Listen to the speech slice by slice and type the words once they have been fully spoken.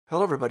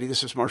Hello, everybody.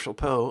 This is Marshall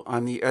Poe.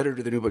 I'm the editor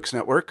of the New Books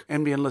Network.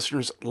 NBN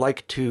listeners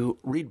like to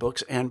read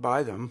books and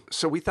buy them.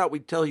 So we thought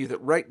we'd tell you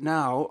that right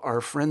now, our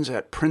friends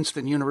at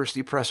Princeton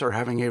University Press are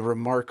having a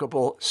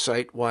remarkable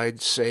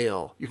site-wide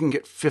sale. You can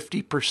get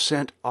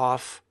 50%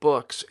 off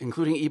books,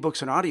 including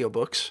ebooks and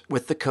audiobooks,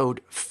 with the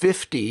code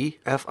 50,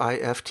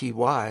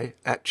 F-I-F-T-Y,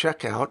 at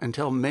checkout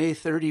until May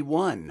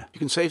 31. You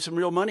can save some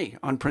real money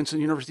on Princeton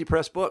University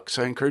Press books.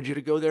 I encourage you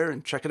to go there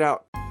and check it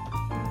out.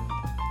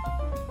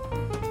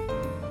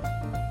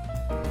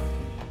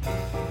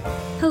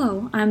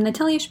 Hello, I'm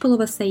Natalia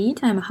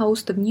Shpylova-Said. I'm a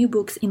host of New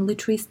Books in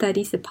Literary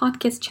Studies, a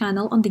podcast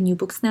channel on the New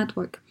Books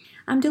Network.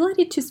 I'm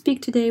delighted to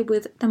speak today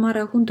with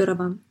Tamara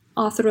Gunderova,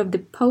 author of the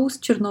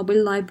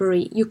Post-Chernobyl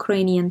Library,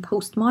 Ukrainian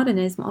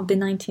Postmodernism of the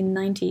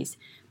 1990s,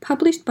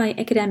 published by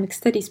Academic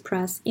Studies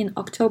Press in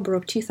October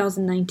of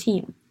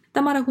 2019.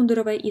 Tamara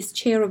Gunderova is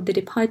chair of the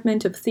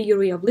Department of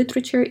Theory of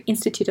Literature,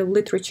 Institute of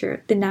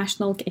Literature, the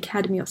National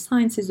Academy of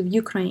Sciences of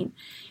Ukraine.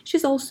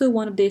 She's also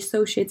one of the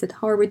associates at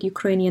Harvard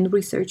Ukrainian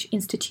Research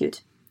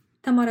Institute.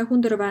 Tamara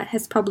Gunderova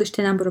has published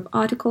a number of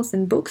articles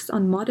and books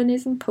on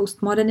modernism,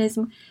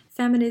 postmodernism,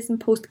 feminism,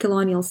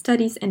 post-colonial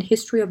studies, and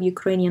history of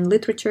Ukrainian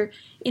literature,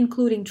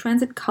 including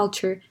transit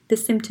culture, the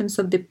symptoms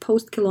of the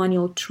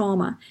post-colonial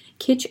trauma,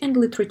 kitsch and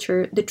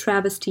literature, the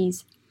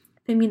travesties,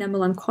 Femina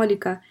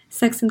Melancholica,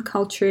 Sex and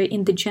Culture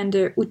in the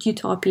Gender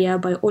Utopia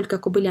by Olga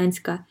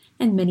Kobylyanska,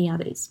 and many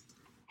others.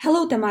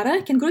 Hello,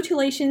 Tamara.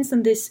 Congratulations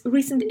on this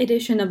recent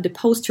edition of the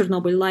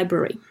Post-Chernobyl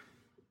Library.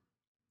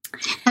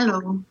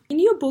 Hello. In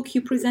your book,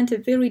 you present a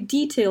very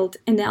detailed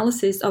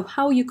analysis of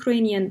how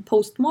Ukrainian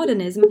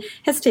postmodernism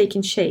has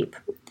taken shape.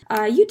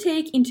 You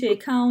take into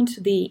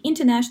account the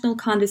international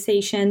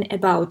conversation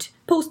about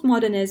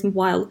postmodernism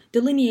while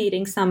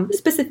delineating some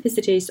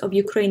specificities of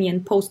Ukrainian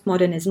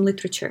postmodernism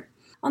literature.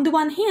 On the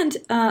one hand,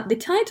 the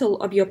title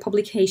of your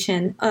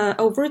publication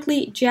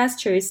overtly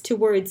gestures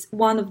towards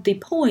one of the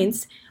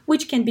points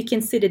which can be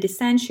considered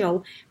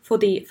essential for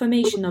the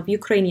formation of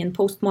Ukrainian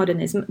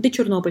postmodernism, the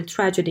Chernobyl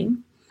tragedy.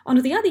 On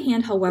the other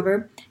hand,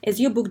 however, as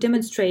your book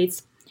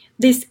demonstrates,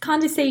 this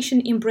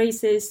conversation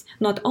embraces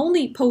not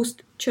only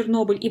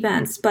post-Chernobyl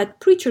events, but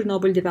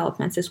pre-Chernobyl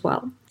developments as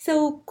well.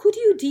 So could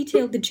you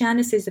detail the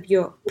genesis of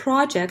your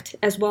project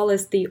as well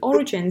as the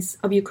origins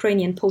of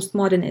Ukrainian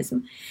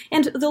postmodernism?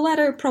 And the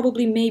latter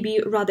probably may be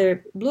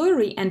rather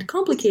blurry and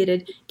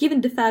complicated,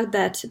 given the fact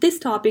that this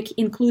topic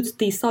includes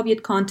the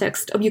Soviet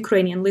context of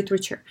Ukrainian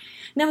literature.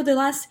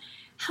 Nevertheless,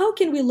 how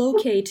can we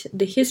locate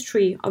the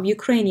history of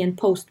Ukrainian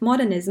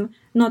postmodernism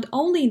not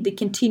only in the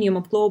continuum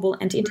of global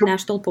and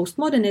international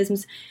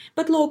postmodernisms,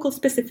 but local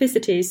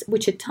specificities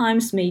which at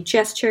times may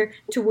gesture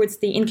towards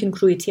the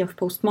incongruity of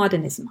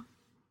postmodernism?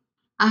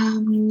 I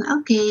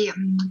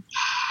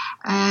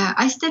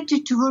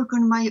started to work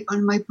on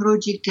my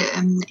project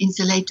in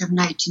the late of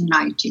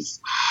 1990s,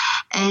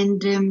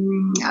 and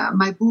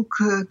my book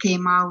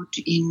came out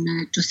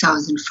in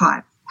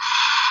 2005.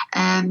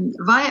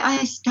 Why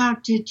I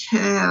started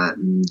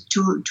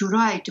to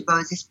write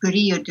about this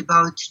period,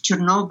 about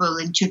Chernobyl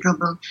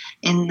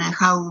and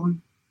how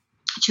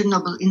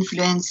Chernobyl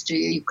influenced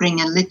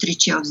Ukrainian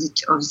literature of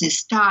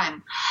this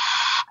time.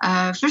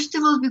 First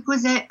of all,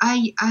 because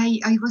I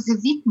was a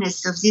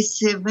witness of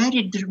this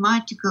very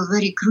dramatic,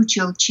 very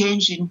crucial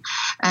change in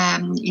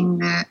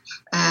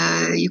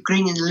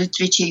Ukrainian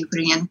literature,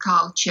 Ukrainian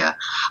culture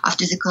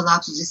after the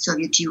collapse of the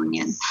Soviet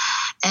Union.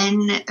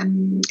 And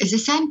at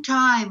the same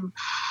time,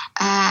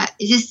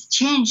 this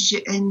change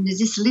in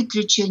this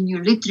literature,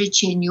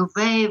 new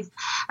wave,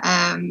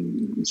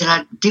 there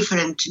are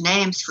different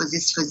names for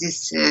this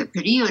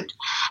period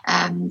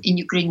in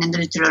Ukrainian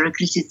literary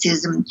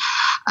criticism.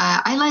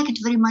 I like it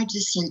very much,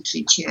 this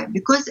literature,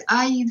 because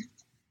I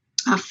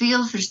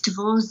feel, first of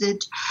all,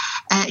 that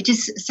it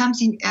is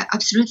something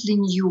absolutely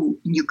new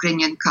in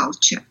Ukrainian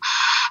culture.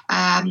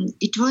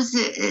 It was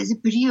the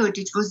period,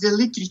 it was the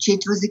literature,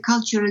 it was the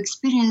cultural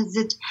experience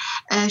that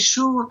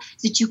show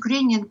that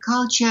Ukrainian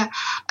culture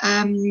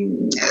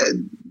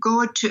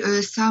got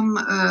some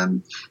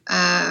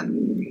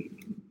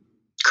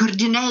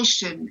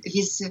coordination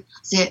with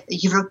the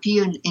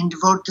European and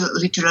world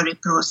literary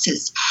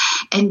process.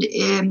 And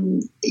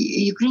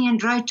Ukrainian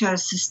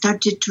writers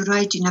started to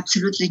write in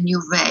absolutely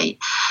new way.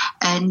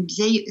 And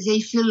they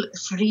feel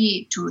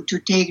free to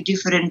take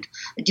different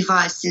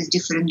devices,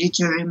 different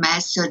literary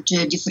method,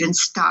 different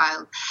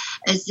style.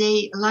 As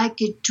they like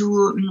it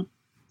to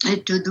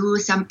do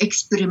some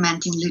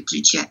experiment in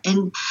literature.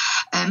 And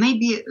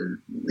maybe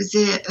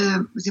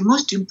the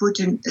most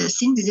important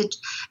thing is that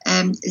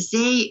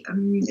they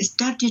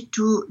started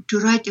to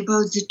write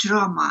about the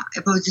trauma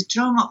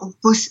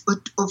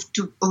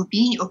of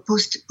being a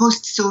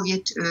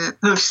post-Soviet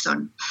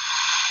person.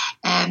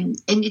 And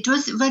it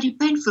was a very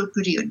painful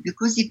period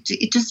because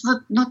it was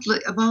not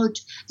about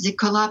the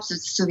collapse of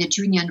the Soviet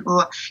Union,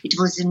 or it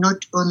was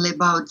not only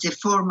about the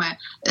former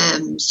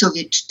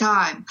Soviet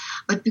time,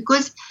 but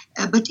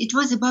it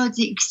was about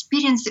the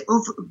experience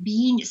of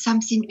being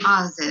something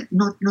other,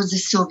 not the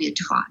Soviet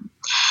one.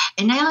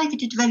 And I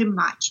liked it very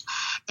much.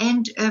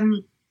 And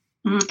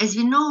As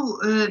we know,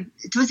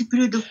 it was a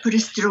period of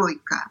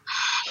perestroika,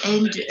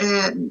 and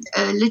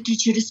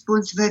literature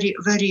responds very,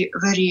 very,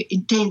 very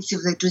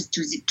intensively to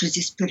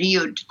this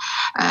period.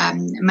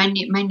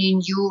 Many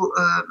new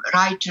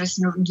writers,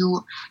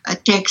 new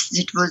texts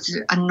that was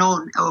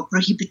unknown or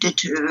prohibited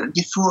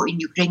before in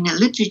Ukrainian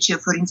literature,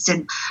 for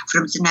instance,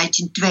 from the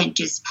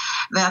 1920s,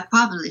 were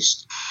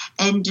published.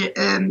 And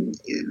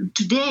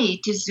today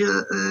it is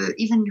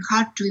even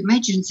hard to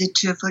imagine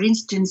that, for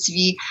instance,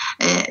 we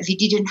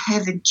didn't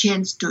have a chance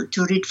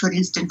to read, for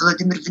instance,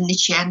 Vladimir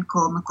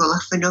Vinnichenko, Mykola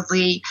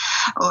Khvelyovy,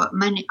 or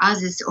many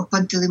others, or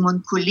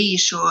Pantelimon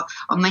Kulish, or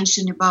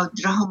mention about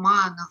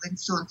Dragomanov and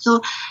so on.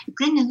 So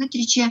Ukrainian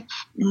literature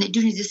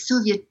during the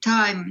Soviet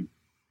time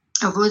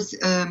was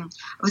in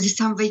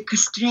some way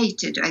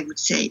castrated, I would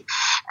say.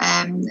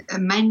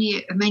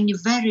 Many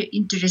very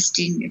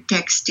interesting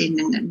texts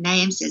and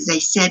names, as I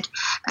said,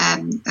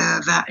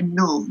 were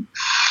unknown.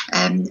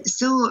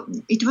 So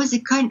it was a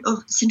kind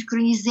of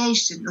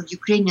synchronization of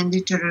Ukrainian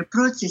literary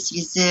process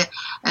with the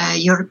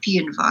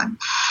European one.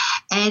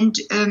 And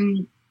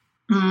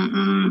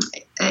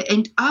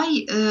I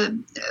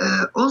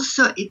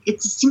also,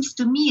 it seems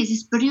to me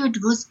this period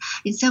was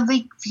in some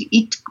way,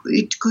 it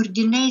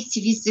coordinates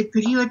with the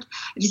period,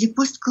 with the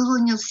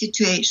post-colonial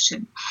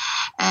situation.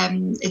 At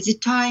the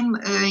time,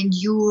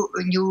 new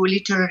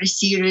literary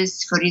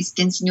series, for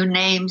instance, new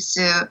names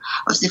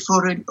of the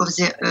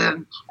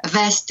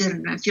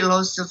Western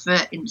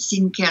philosopher and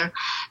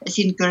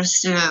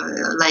thinkers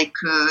like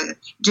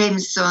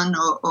Jameson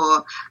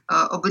or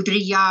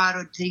Baudrillard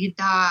or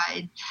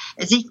Derrida,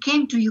 they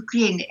came to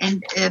Ukraine,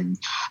 and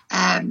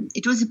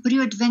it was a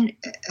period when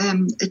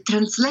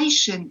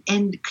translation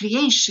and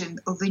creation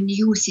of a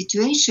new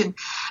situation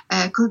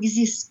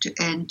coexist,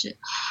 and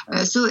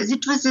so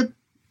it was a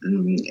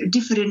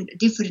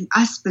different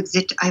aspects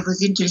that I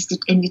was interested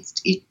in.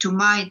 To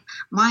my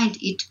mind,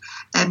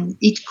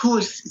 it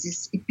caused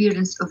this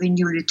appearance of a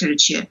new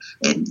literature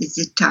at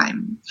the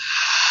time.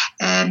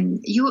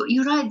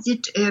 You write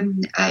that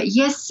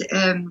yes.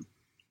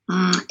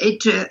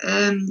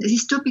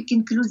 This topic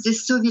includes the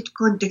Soviet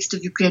context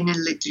of Ukrainian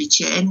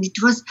literature, and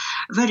it was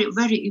very,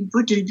 very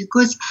important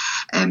because,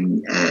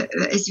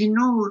 as we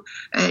know,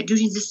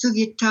 during the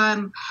Soviet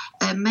time,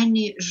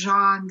 many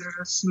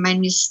genres,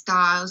 many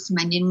styles,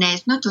 many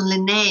names, not only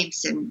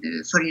names,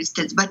 for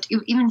instance, but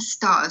even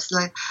styles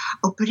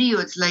or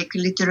periods like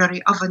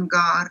literary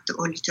avant-garde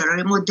or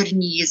literary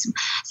modernism,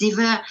 they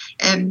were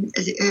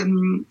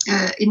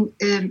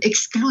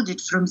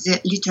excluded from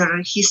the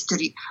literary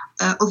history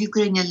of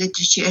Ukrainian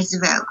literature as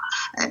well,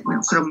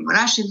 from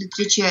Russian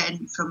literature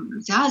and from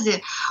the other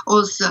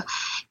also.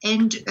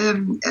 And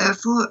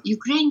for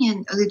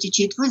Ukrainian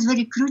literature, it was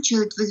very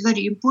crucial, it was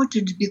very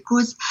important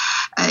because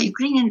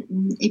Ukrainian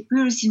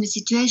appears in a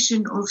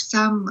situation of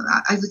some,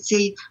 I would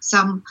say,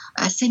 some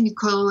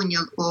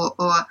semi-colonial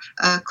or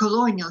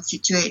colonial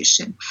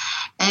situation.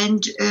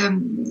 And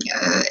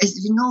as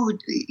we know,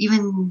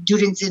 even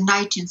during the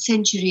 19th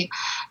century,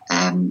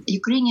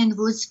 Ukrainian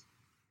was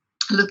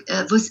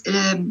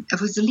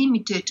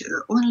limited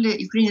only.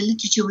 Ukrainian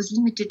literature was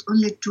limited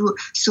only to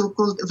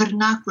so-called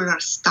vernacular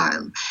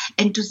style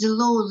and to the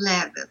low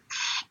level.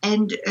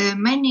 And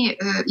many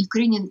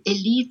Ukrainian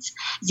elites,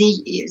 they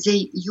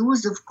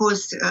use, of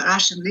course,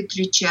 Russian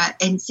literature,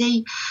 and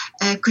they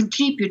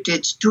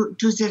contributed to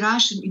the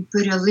Russian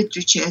imperial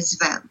literature as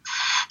well.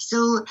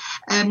 So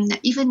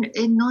even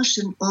a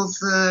notion of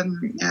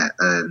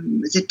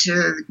that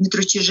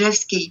Dmytro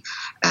Chizhevsky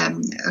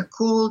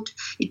called,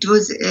 it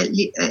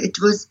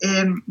was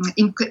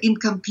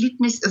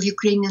incompleteness of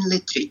Ukrainian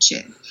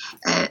literature,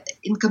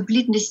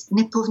 incompleteness,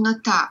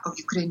 nepovnota of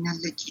Ukrainian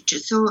literature.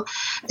 So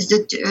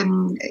that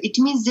it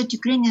means that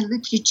Ukrainian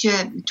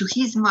literature, to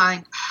his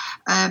mind,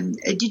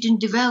 didn't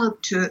develop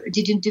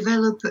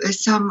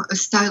some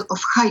style of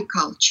high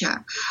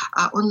culture,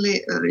 only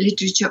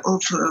literature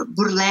of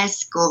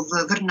burlesque, of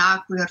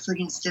vernacular, for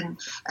instance,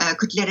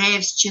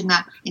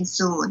 Kotlяревщина, and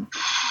so on.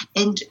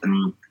 And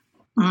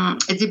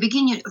at the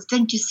beginning of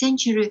 20th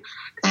century,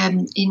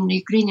 in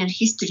Ukrainian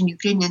history, in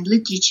Ukrainian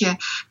literature,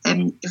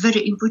 a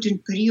very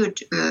important period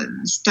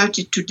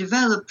started to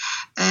develop.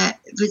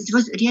 It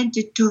was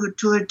oriented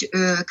toward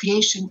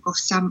creation of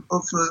some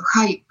of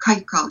high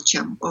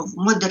culture, of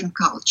modern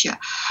culture.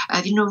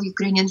 We know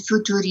Ukrainian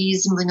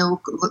futurism. We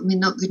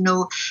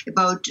know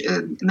about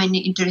many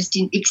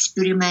interesting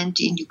experiments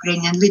in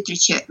Ukrainian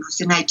literature of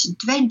the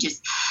 1920s.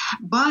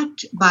 But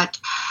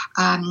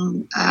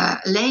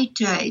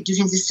later,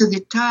 during the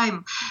Soviet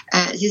time,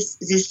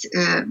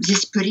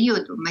 this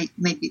period,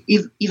 maybe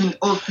even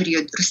all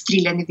period,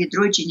 Расстрелянное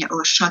Відродження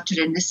or Shattered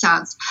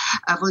Renaissance,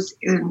 was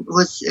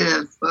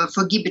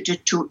prohibited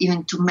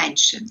to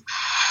mention.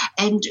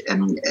 And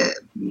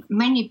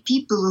many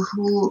people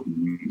who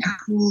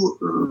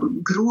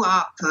grew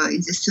up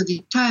in the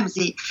Soviet times,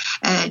 they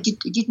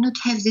did not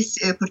have this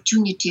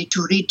opportunity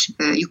to read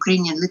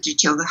Ukrainian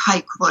literature of a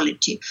high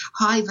quality,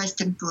 high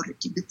Western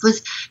quality,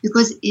 because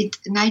in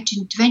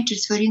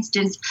 1920s, for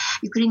instance,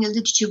 Ukrainian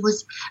literature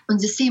was on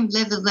the same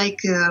level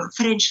like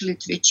French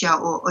literature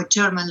or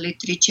German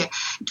literature.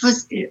 It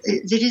was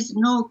there is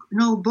no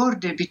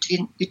border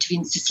between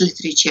this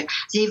literature.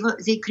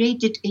 They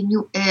created a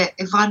new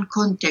one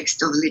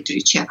context of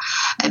literature,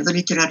 of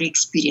literary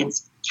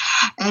experience,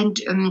 and.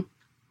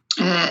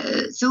 The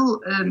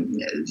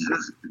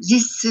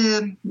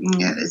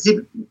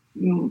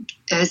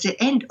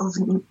end of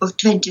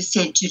 20th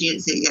century,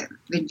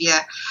 when we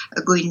are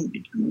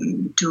going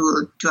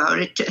to our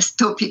latest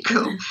topic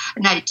of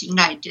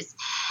 1990s,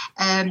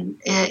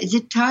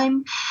 the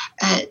time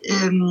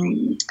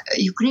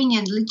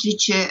Ukrainian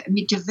literature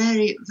met a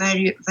very,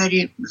 very,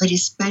 very, very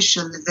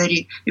special,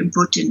 very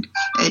important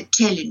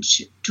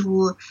challenge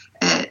to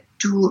fill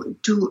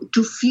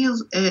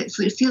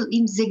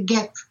in the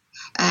gap.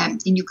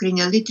 In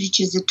Ukrainian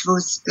literature that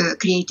was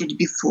created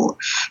before,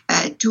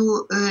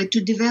 to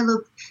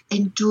develop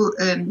and to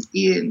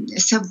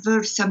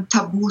subvert some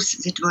taboos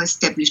that were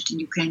established in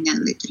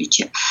Ukrainian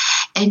literature.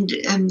 And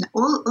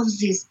all of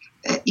this,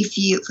 if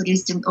you, for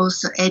instance,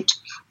 also add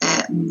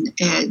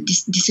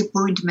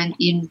disappointment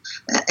in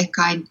a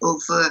kind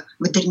of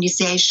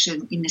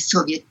modernization in a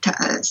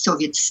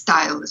Soviet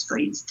style, for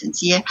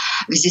instance,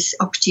 with this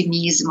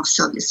optimism of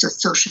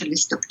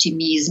socialist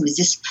optimism,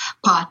 this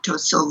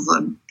pathos of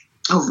a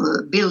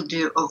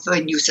builder of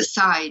a new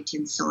society,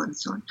 and so on and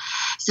so on.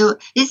 So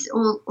this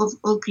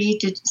all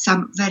created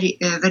some very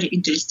very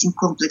interesting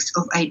complex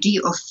of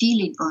idea, of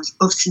feeling,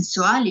 of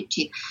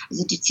sensuality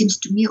that it seems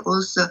to me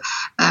also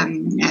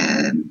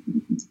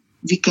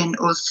we can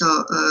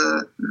also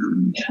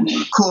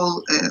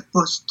call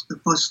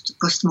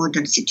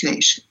postmodern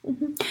situation.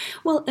 Mm-hmm.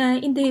 Well,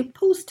 in the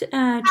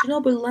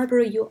post-Chernobyl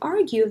library, you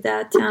argue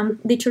that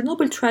the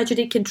Chernobyl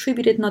tragedy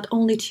contributed not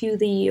only to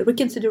the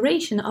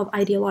reconsideration of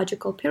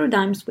ideological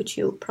paradigms, which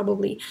you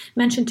probably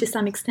mentioned to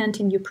some extent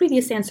in your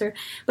previous answer,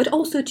 but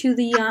also to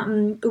the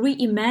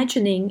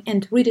reimagining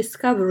and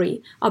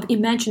rediscovery of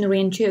imaginary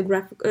and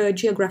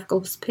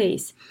geographical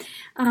space.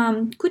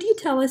 Could you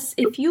tell us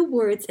a few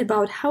words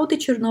about how the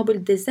Chernobyl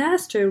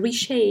disaster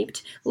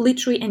reshaped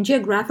literary and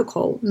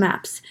geographical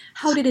maps?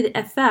 How did it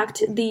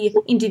affect the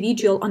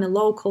individual on a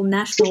local,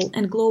 national,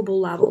 and global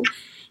level?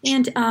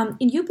 And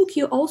in your book,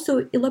 you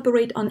also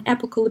elaborate on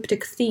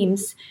apocalyptic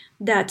themes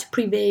that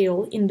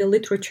prevail in the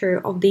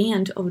literature of the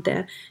end of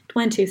the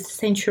 20th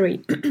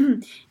century.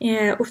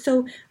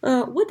 So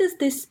what does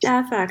this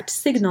affect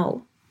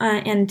signal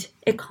and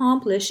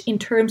accomplish in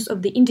terms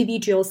of the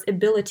individual's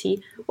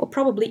ability, or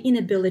probably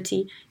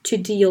inability, to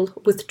deal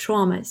with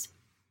traumas?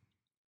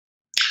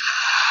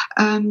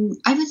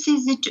 I would say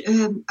that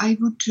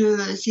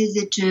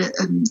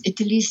at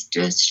least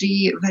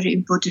three very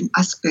important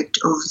aspects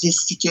of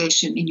this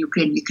situation in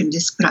Ukraine we can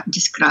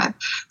describe.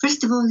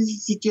 First of all, the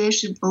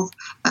situation of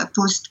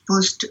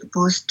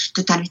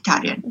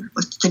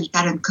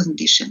post-totalitarian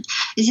condition.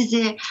 This is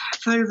a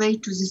faraway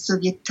to the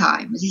Soviet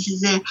time. This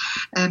is a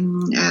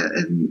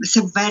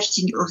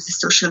subverting of the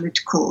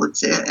socialist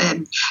codes.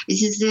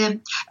 This is a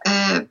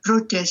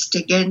protest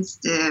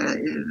against,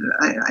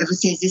 I would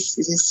say,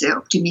 this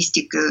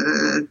optimistic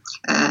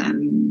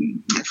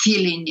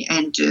feeling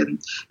and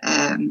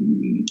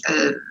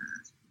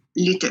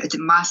the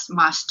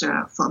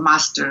master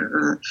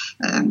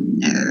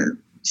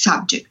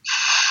subject.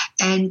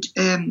 And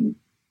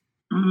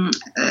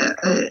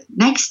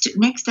next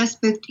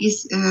aspect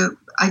is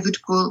I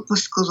would call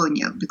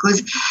post-colonial,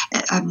 because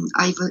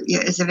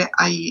as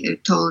I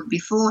told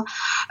before,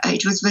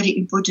 it was very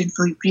important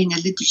for Ukrainian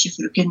literature,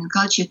 for Ukrainian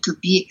culture to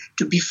be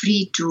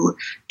free, to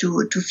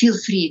feel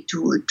free,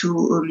 to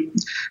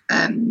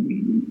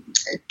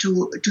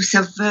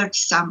subvert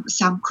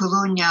some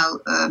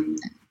colonial.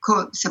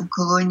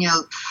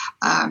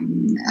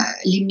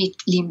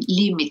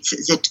 Limits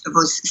that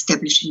was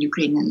established in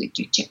Ukrainian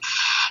literature.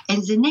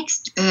 And the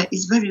next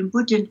is very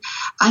important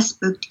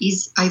aspect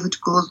is I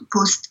would call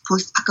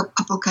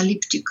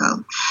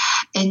post-apocalyptical.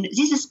 And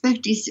this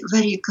aspect is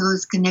very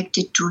close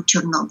connected to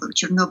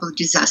Chernobyl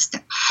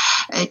disaster.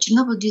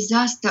 Chernobyl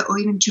disaster or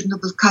even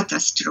Chernobyl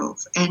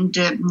catastrophe. And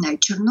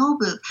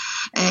Chernobyl,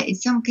 in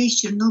some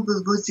case,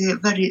 Chernobyl was a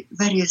very,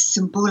 very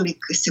symbolic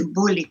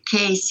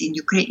case in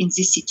Ukraine in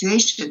this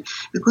situation,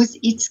 because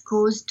it's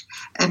caused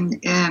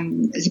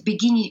the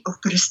beginning of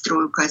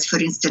perestroika, as for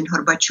instance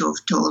Gorbachev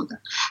told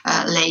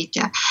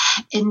later.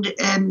 And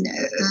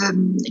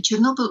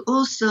Chernobyl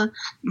also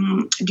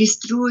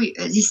destroyed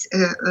this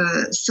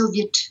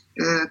Soviet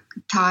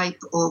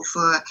type of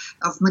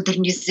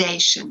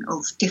modernization,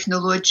 of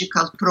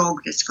technological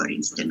progress, for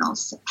instance,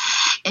 also.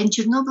 And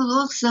Chernobyl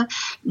also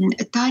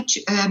touch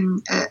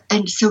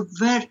and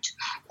subvert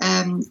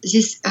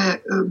this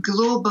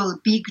global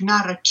big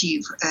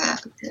narrative,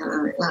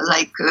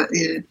 like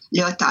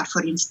Lyotard,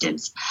 for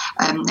instance,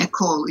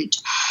 called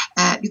it,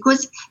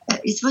 because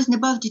it wasn't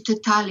about the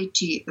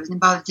totality, it was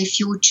about the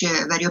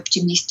future, very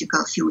optimistic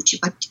future,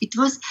 but it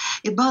was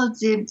about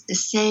the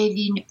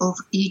saving of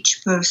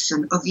each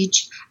person, of each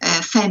each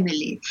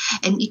family,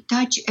 and it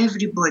touched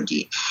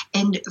everybody.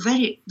 And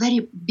very,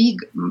 very big,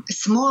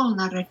 small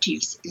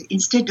narratives,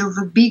 instead of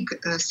big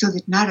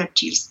Soviet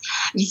narratives,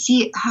 we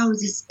see how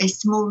these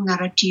small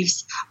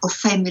narratives of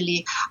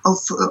family, of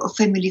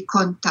family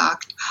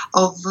contact,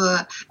 of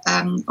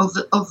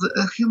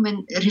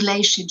human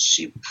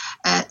relationship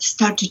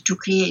started to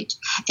create.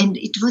 And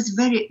it was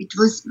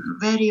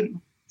very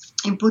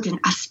important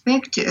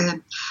aspect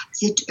that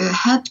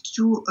helped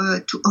to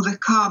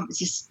overcome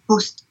this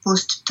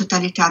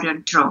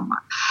post-totalitarian trauma.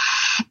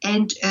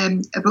 And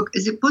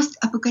the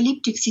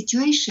post-apocalyptic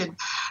situation,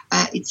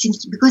 it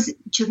seems, because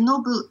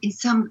Chernobyl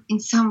in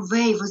some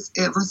way was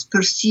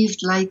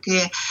perceived like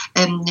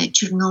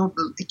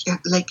Chernobyl,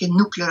 like a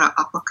nuclear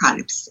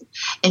apocalypse.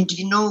 And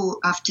we know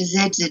after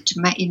that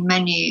in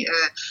many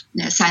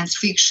science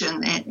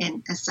fiction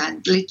and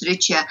science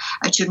literature,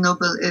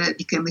 Chernobyl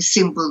became a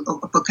symbol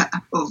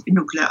of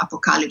nuclear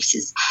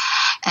apocalypses.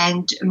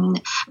 And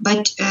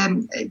but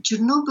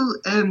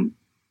Chernobyl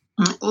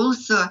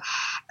also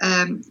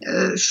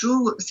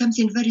show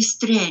something very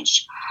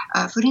strange.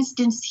 For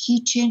instance,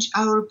 he changed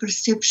our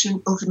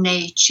perception of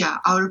nature,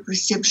 our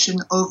perception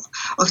of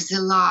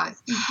the life.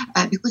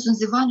 Because on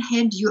the one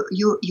hand,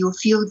 you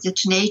feel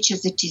that nature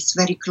that is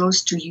very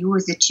close to you,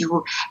 that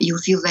you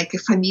feel like a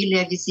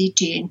familiar with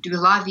it and you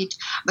love it,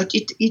 but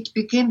it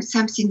became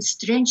something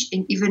strange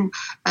and even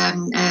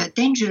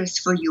dangerous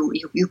for you.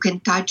 You can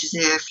touch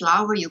the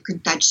flower, you can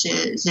touch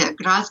the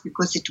grass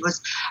because it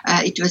was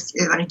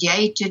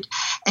radiated,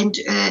 and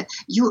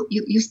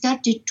you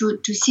started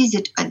to see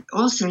that, and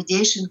also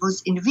radiation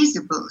was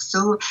invisible.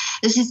 So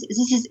this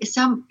is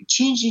some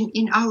changing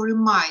in our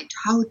mind,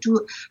 how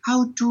to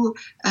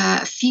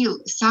feel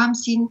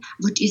something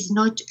which is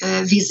not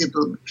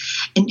visible.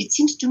 And it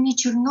seems to me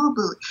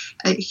Chernobyl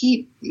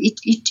it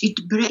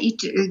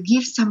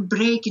gives some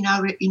break in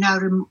our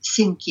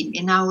thinking,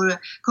 in our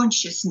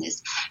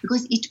consciousness,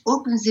 because it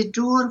opens the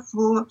door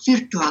for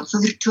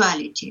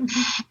virtuality.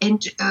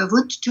 And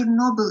what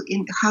Chernobyl,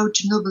 in how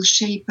Chernobyl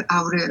shape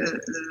our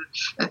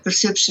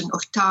perception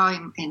of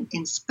time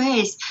and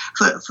space,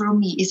 for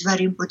me is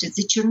very important.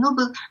 The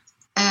Chernobyl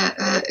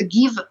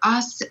give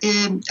us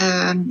a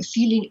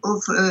feeling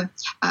of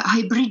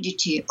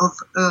hybridity of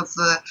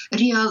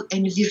real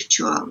and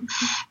virtual,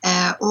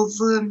 of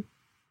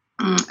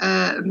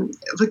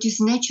what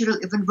is natural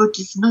and what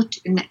is not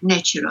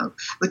natural,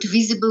 what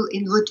visible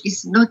and what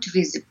is not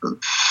visible.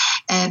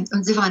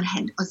 On the one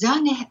hand, on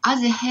the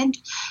other hand,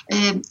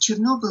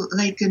 Chernobyl,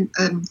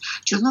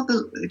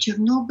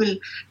 Chernobyl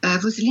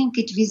was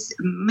linked with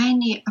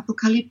many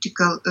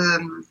apocalyptical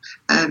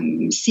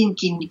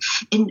thinking,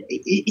 and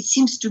it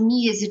seems to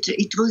me that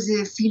it was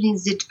a feeling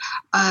that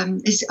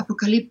this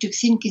apocalyptic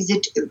thinking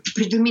that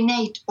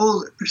predominate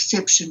all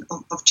perception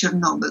of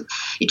Chernobyl.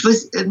 It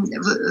was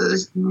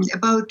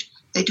about.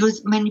 It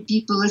was many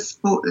people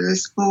spoke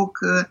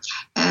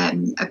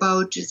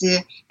about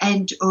the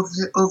end of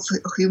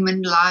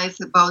human life,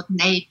 about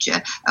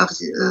nature, of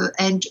the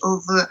end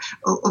of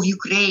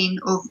Ukraine,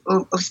 of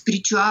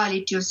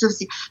spirituality, or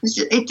something.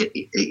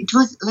 It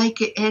was like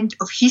an end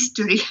of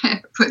history,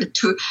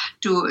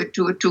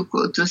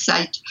 to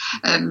cite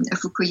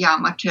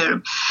Fukuyama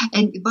term,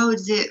 and about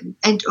the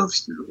end of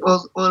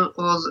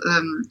all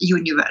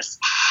universe.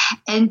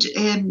 And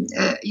in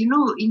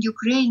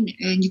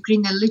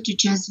Ukrainian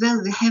literature as well,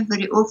 we have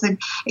very often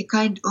a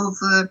kind of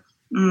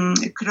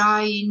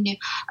crying,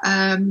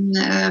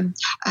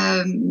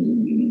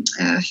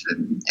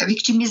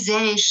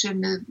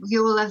 victimization. We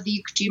all are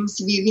victims.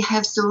 We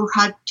have so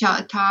hard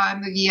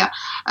time.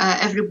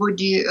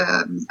 Everybody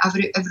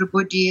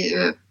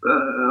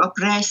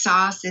oppress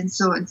us, and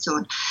so on and so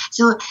on.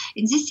 So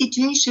in this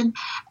situation,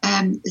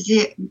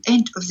 the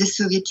end of the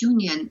Soviet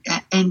Union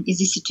and in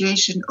the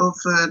situation of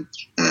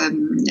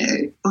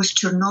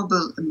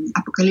post-Chernobyl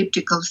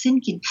apocalyptical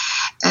thinking,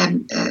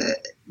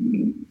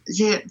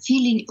 the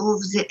feeling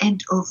of the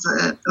end of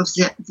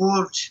the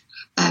world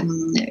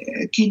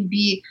can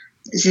be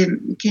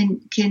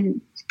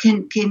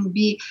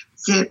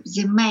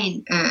the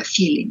main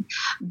feeling,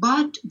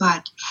 but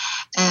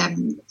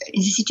in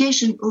the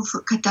situation of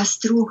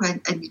catastrophe,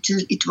 and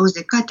it was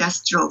a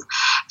catastrophe,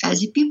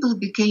 the people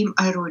became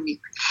ironic,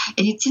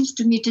 and it seems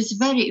to me it is a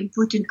very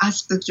important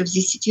aspect of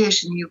the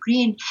situation in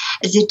Ukraine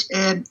that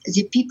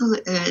the people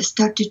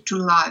started to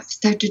laugh,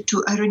 started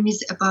to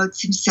ironize about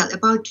themselves,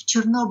 about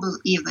Chernobyl,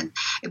 even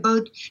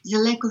about the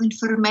lack of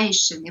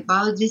information,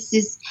 about this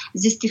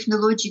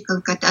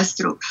technological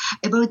catastrophe,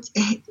 about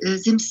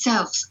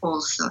themselves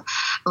also.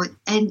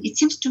 And it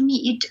seems to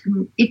me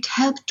it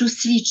helped to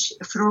switch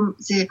from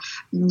the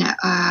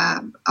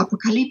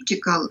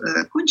apocalyptical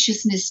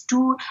consciousness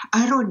to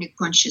ironic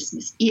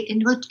consciousness.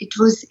 And what it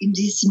was in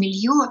this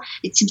milieu,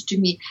 it seems to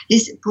me,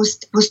 this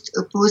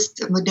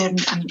post-modern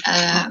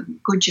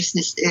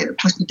consciousness,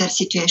 post-modern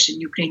situation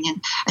in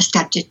Ukrainian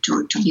started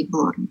to be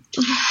born.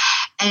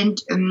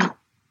 And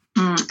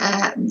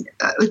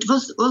it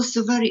was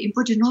also very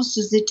important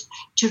also that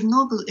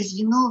Chernobyl, as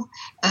we know,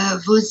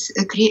 was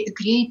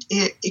create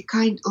a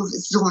kind of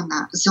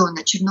zona,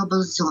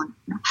 Chernobyl zone.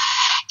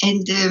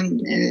 And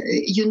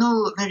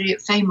very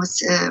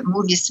famous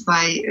movies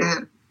by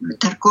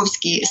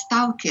Tarkovsky,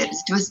 Stalker.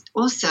 It was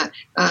also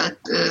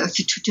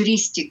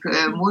futuristic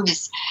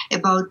movies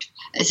about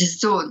the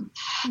zone.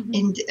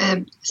 And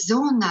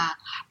zona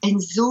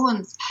and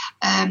zones,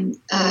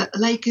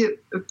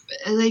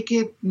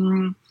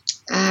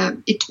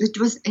 it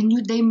was a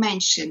new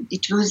dimension.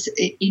 It was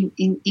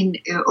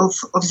of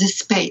the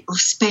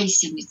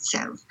space in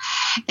itself,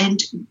 and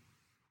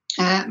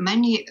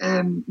many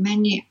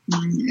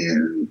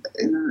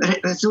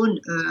zone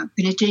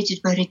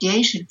penetrated by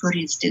radiation, for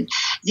instance,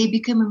 they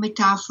become a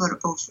metaphor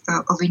of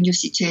a new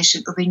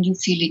situation, of a new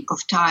feeling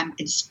of time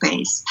and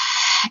space.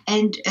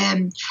 And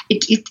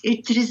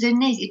it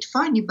resonates. It's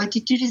funny, but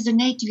it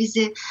resonates with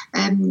the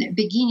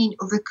beginning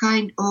of a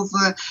kind of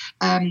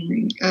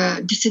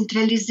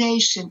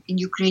decentralization in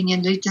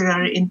Ukrainian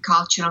literary and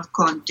cultural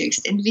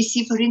context. And we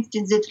see, for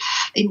instance, that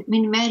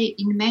in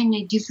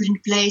many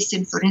different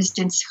places, for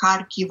instance,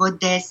 Kharkiv,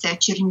 Odessa,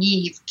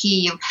 Chernihiv,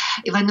 Kiev,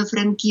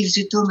 Ivano-Frankivsk,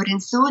 Zhytomyr,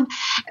 and so on,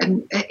 a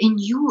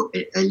new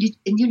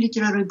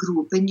literary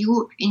group, a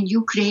new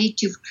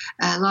creative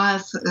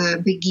life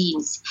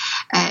begins.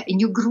 A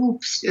new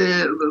group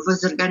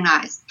was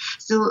organized.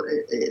 So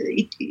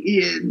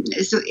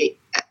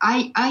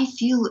I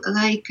feel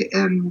like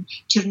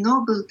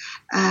Chernobyl,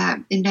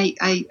 and I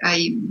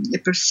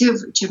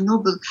perceive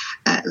Chernobyl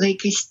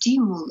like a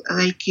stimul,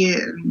 like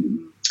a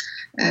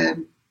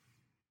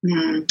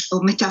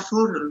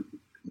metaphor.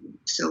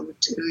 So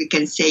we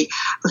can say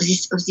of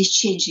this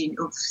changing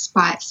of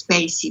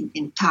space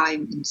and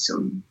time and so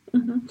on.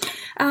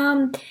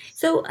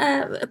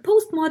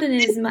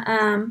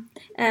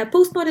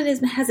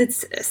 Postmodernism has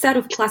its set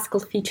of classical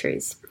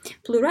features: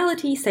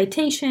 plurality,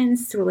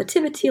 citations,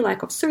 relativity,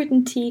 lack of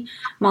certainty,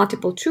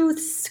 multiple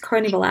truths,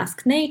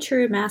 carnivalesque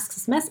nature, masks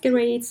as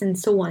masquerades, and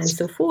so on and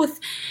so forth.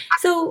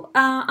 So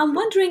I'm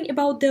wondering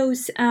about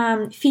those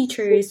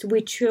features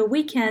which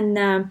we can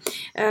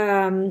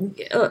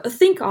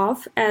think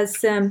of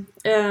as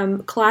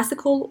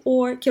classical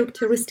or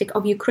characteristic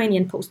of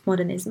Ukrainian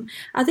postmodernism.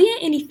 Are there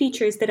any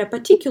features that are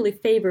particularly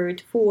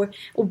favored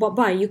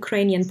by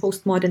Ukrainian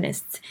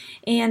postmodernists?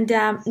 And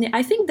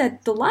I think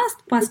that the last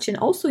question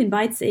also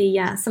invites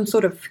some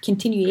sort of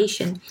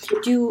continuation.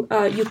 Do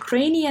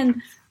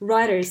Ukrainian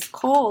writers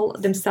call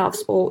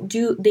themselves, or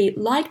do they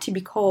like to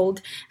be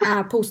called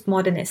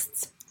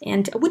postmodernists?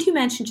 And would you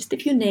mention just a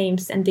few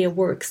names and their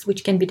works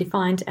which can be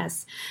defined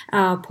as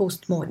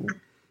postmodern?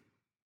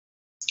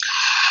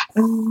 The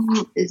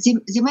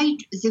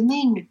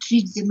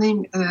main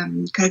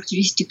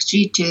characteristic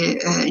trait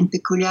and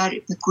peculiar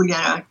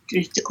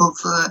trait of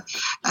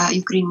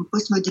Ukrainian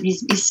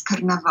postmodernism is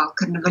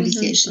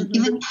carnivalization.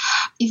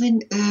 Even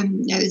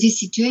this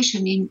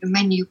situation in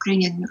many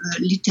Ukrainian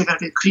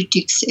literary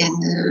critics and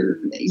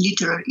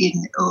literary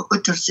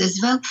authors as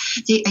well,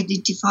 they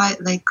identify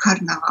like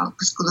carnival,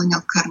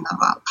 post-colonial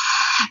carnival.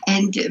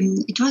 And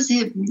it was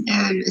a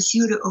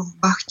theory of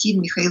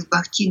Mikhail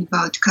Bakhtin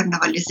about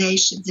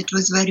carnivalization that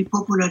was very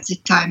popular at the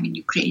time in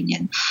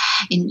Ukrainian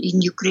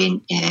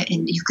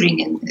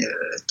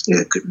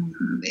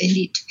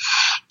elite,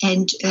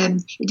 and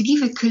it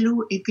gave a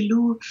clue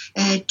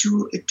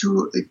to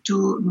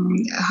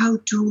how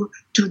to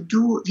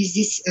do with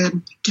this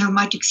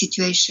traumatic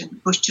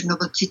situation,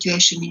 post-Chernobyl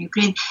situation in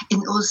Ukraine,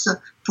 and also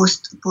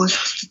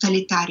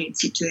post-totalitarian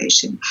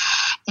situation,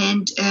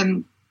 and.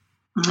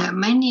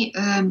 Many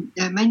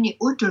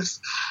authors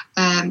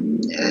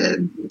and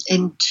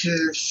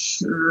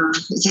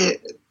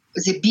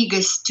the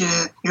biggest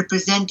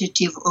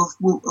representative of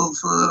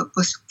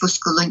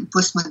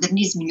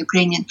postmodernism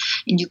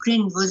in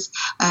Ukraine was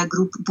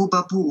group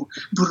Bubaboo,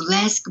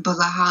 burlesque,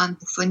 balagan,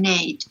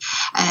 buffonade,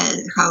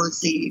 how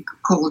they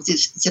call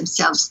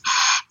themselves,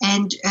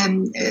 and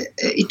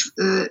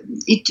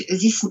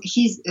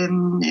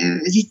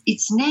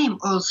its name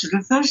also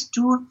refers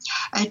to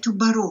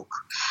Baroque,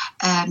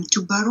 and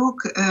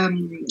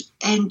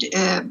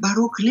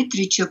Baroque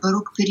literature,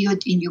 Baroque period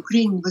in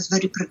Ukraine was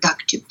very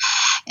productive.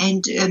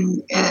 And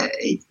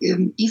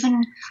even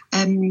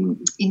in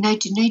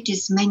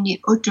 1980s,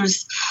 many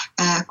authors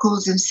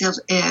call themselves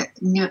a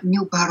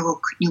new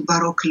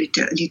Baroque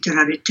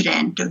literary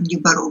trend, a new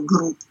Baroque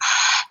group.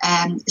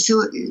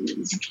 So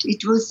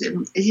it was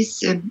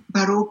this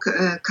Baroque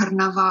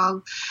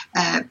carnival,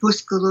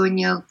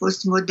 post-colonial,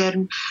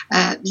 postmodern.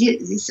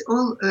 These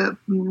all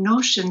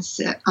notions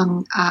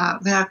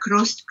were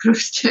crossed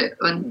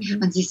on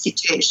this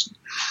situation,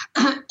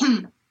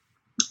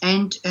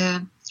 and.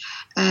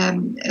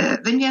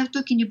 When we are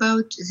talking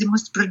about the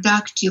most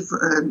productive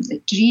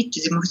trait,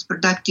 the most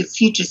productive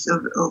features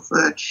of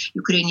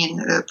Ukrainian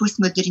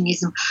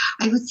postmodernism,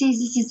 I would say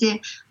this is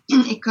a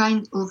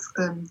kind of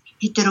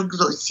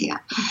heteroglossia.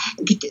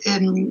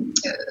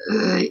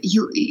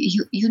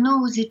 You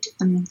know that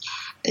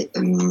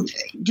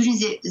during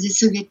the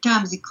Soviet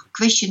times, the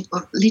question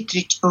of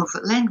literature, of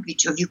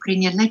language, of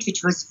Ukrainian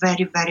language was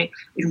very, very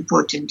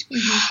important.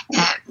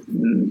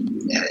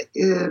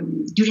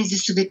 During the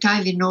Soviet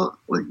time,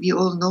 we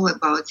all know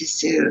about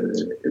this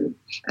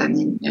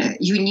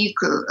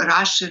unique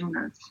Russian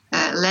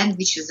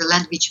language, the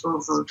language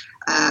of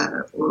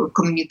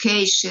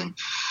communication,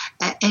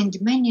 and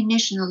many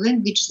national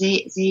languages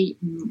they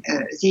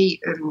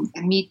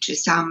meet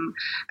some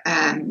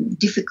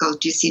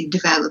difficulties in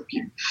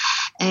developing,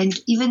 and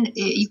even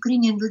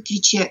Ukrainian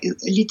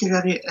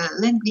literary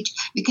language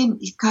became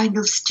kind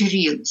of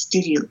sterile.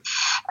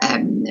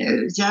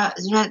 There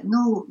are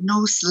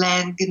no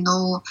slang,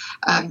 no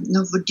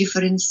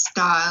different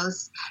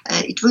styles.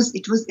 It was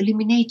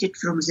eliminated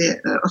from the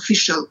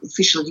official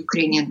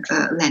Ukrainian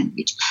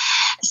language.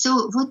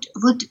 So what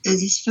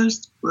these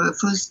first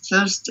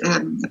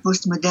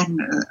postmodern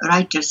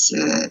writers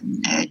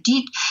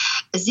did,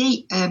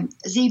 they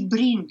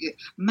bring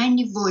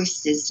many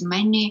voices,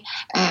 many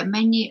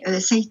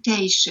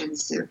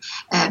citations,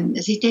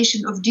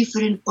 citation of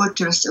different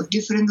authors of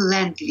different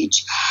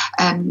language.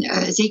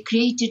 They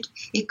created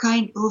a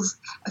kind of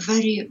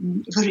very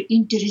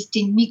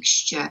interesting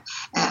mixture,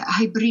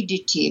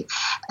 hybridity.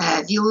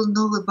 We all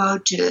know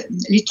about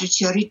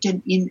literature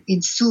written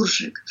in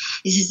Surjik.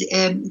 This is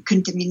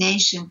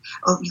contamination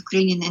of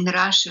Ukrainian and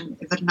Russian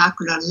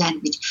vernacular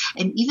language,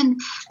 and even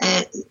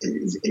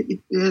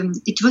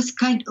it was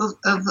kind of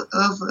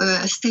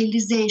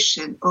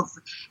stylization of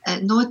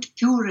not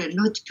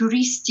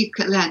puristic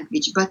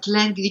language, but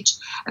language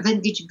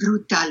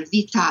brutal,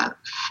 vital,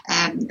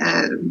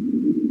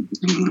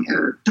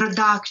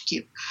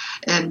 productive.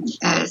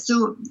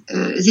 So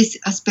this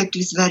aspect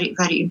is very,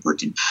 very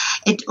important.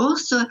 And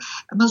also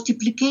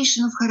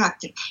multiplication of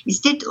character.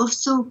 Instead of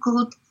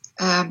so-called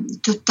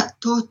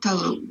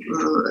total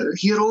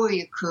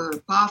heroic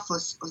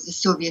pathos of the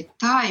Soviet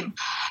time,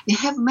 we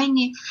have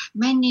many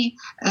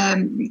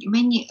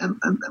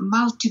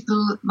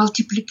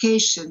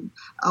multiplication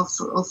of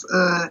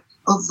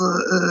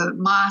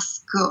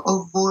mask,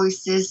 of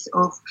voices,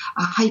 of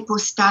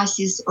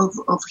hypostasis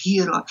of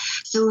hero.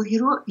 So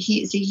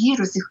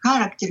the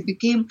character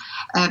became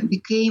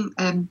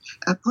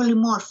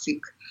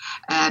polymorphic.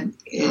 I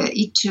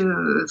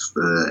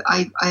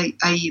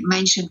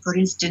mentioned, for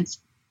instance.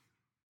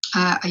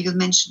 I will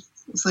mention,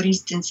 for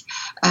instance,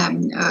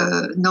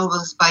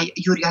 novels by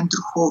Yuri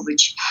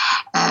Andrukhovich.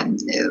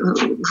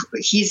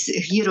 His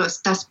hero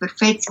Stas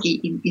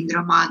Perfetsky in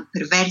Roman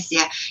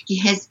Perversia, he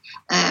has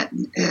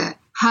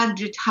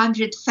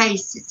 100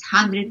 faces,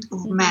 100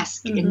 of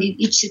masks, and in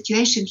each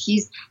situation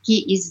he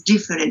is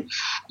different.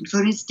 And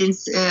for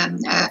instance,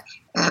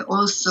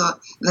 also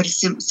very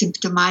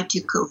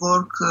symptomatic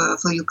work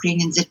for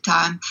Ukrainians at the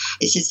time.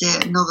 This is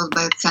a novel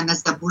by Oksana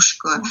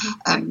Zabushko,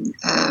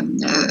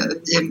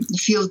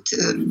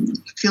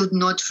 the field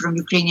note from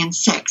Ukrainian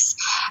sex.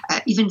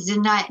 Even the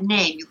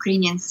name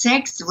Ukrainian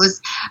sex was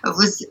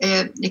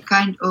a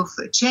kind of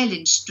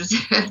challenge to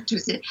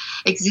the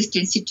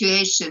existing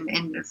situation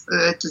and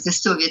to the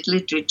Soviet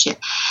literature.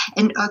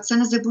 And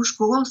Oksana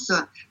Zabushko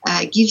also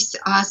gives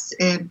us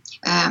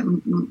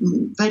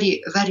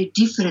very, very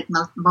different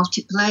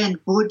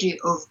multi-planned body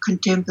of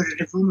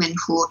contemporary women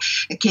who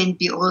can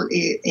be all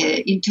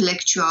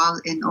intellectual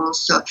and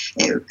also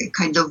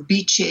kind of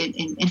bitchy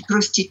and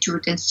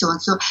prostitute and so on.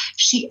 So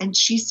she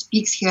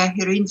speaks, her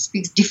heroine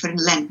speaks different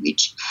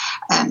language.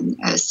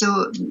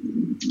 So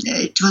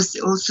it was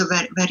also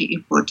very, very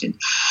important.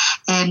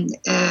 And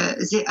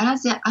the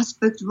other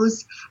aspect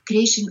was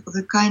creation of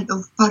a kind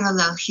of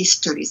parallel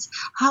histories.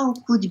 How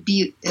could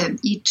be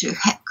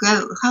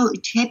how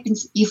it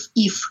happens if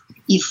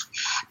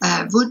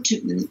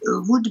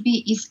would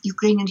be if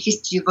Ukrainian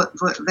history were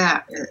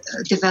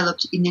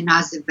developed in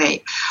another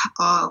way?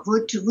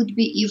 What would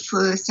be if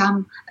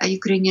some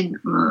Ukrainian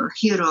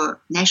hero,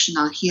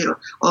 national hero,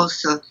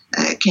 also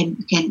can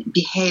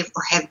behave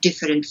or have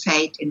different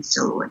fate and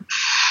so on?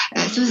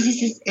 So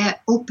this is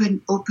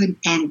open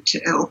end.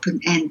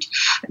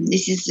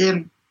 This is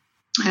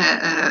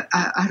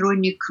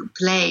ironic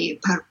play,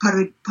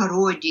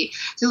 parody.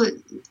 So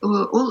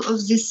all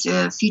of these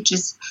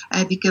features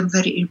become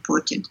very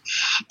important.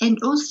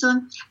 And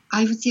also,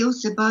 I would say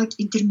also about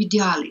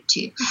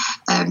intermediality.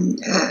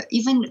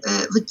 Even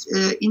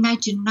in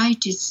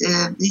 1990s,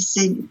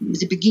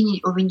 the beginning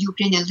of a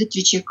Ukrainian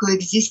literature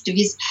coexist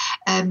with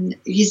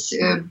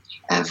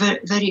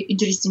very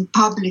interesting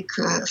public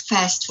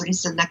fest, for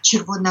instance, like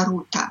Червона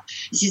Рута.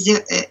 This is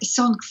a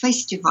song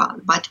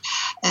festival, but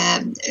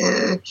I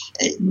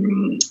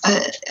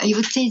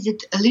would say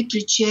that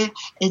literature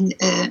and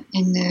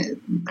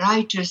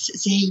writers,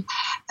 they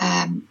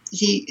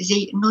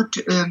not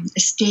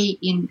stay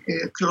in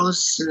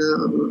close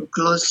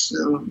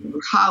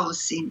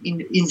house in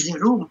the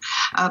room,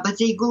 but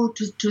they go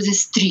to the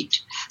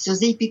street. So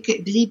they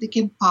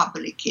became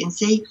public, and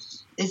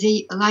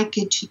they like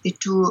it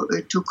to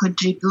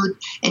contribute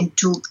and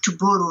to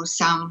borrow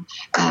some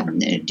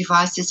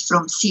devices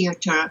from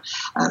theater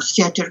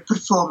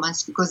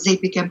performance, because they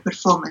became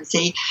performance.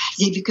 They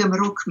became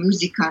rock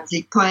musicians,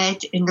 they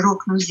poet and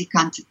rock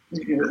musicians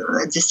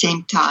at the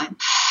same time.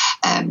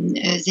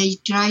 They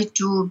try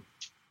to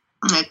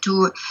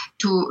to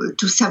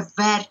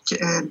subvert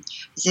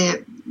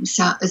the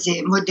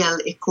model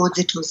code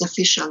that was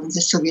official in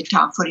the Soviet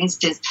time. For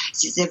instance,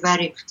 the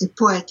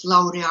poet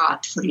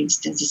laureate, for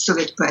instance, the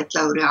Soviet poet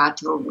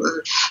laureate,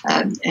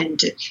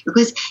 and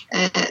because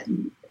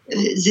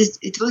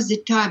it was the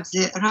time,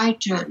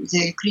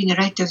 the Ukrainian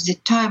writer of the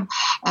time,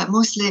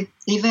 mostly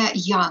they were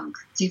young.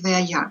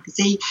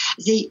 They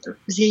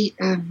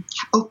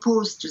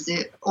opposed to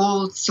the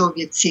old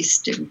Soviet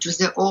system, to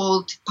the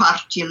old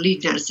party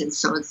leaders and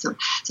so on. So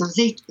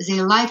they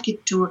like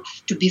it to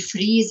be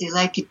free. They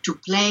like it to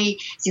play.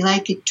 They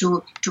like it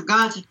to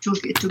gather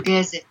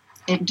together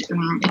and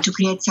to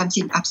create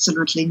something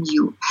absolutely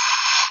new.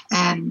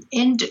 And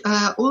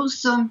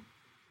also.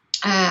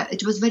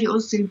 It was very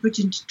also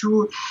important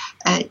to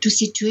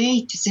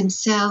situate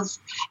themselves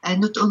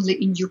not only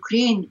in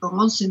Ukraine but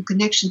also in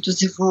connection to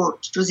the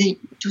world, to the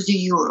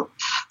Europe.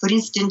 For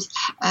instance,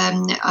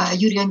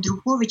 Yuri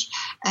Andrukhovich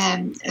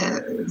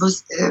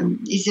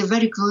is a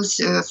very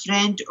close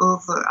friend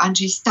of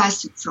Andrzej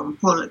Stasiuk from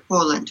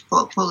Poland,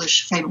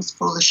 famous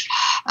Polish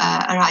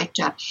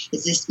writer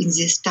in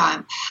this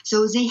time.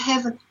 So they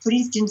have, for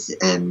instance,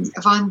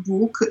 one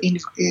book in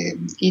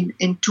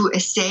two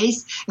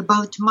essays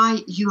about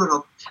my Europe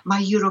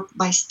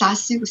by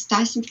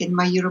Stasiuk and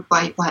My Europe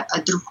by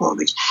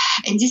Andrukhovich.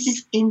 And this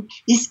is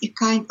a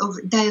kind of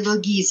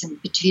dialogism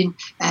between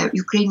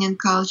Ukrainian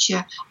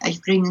culture,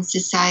 Ukrainian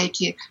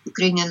society,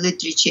 Ukrainian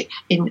literature,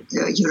 and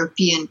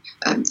European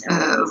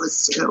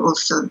was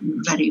also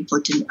very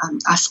important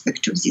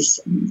aspect of this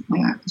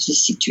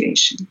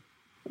situation.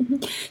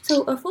 Mm-hmm.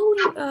 So,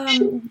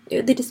 following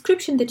the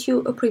description that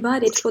you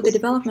provided for the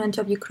development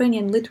of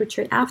Ukrainian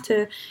literature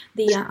after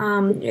the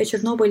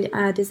Chernobyl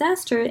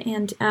disaster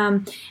and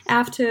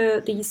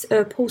after these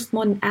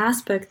postmodern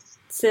aspects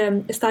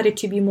started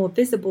to be more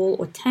visible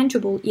or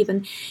tangible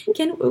even,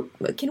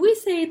 can we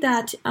say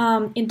that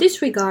in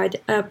this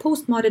regard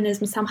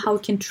postmodernism somehow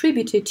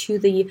contributed to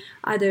the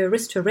either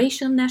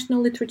restoration of national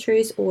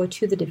literatures or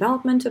to the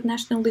development of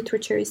national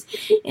literatures?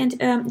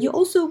 And you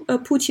also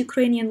put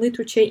Ukrainian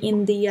literature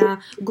in the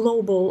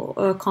global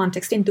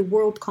context, in the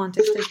world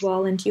context as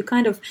well, and you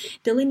kind of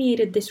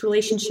delineated this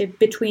relationship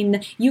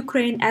between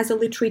Ukraine as a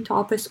literary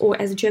topos or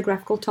as a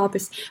geographical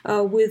topos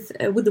with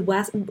the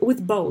West,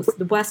 with both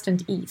the West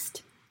and East.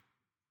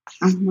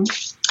 Mm-hmm.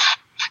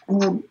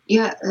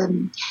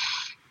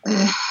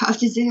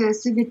 After the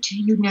Soviet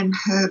Union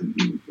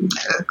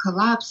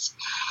collapse,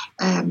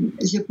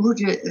 the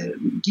border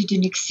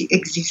didn't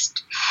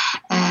exist,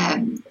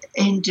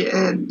 and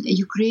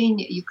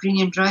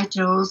Ukrainian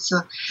writers also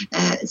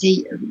they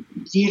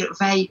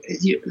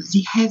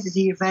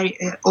very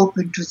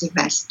open to the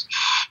West,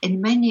 and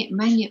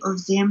many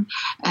of them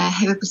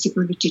have a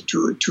possibility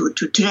to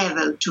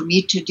travel, to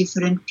meet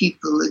different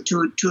people,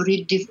 to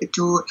read,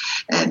 to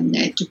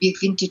be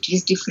acquainted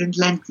with different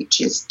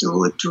languages,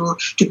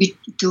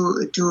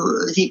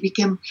 they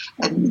became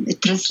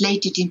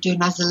translated into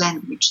another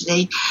language.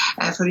 They,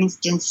 for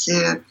instance,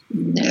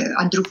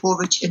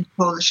 Andrukhovich and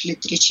Polish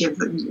literature,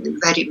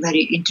 very,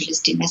 very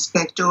interesting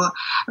aspect. Or,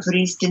 for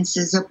instance,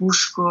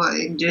 Zabushko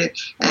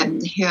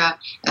and her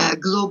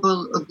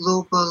global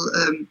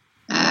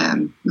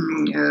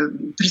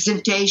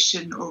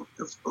presentation of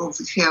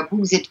her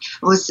book that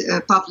was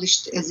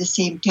published at the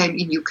same time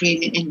in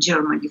Ukraine and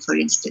Germany, for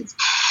instance.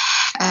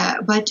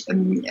 But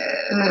when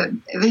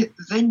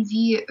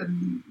we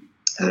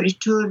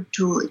return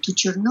to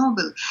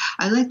Chernobyl,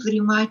 I like very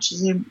much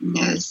the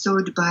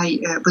thought by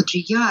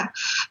Baudrillard,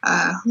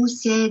 who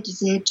said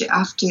that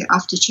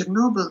after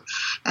Chernobyl,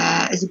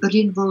 the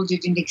Berlin Wall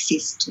didn't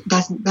exist,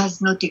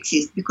 does not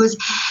exist, because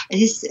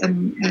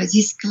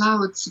these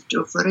clouds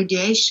of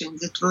radiation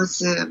that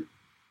was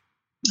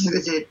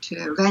that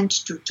went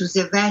to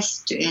the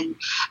west and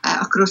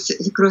across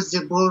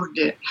the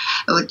border.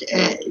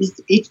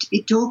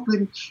 It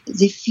opened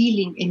the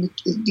feeling, and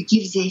it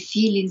gives a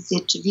feeling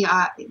that we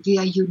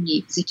are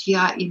unique, that we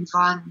are in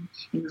one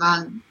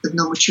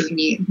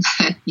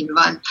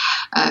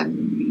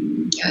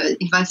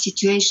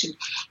situation.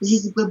 This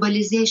is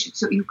globalization.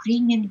 So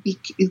Ukraine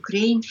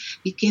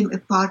became a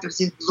part of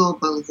the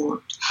global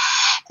world.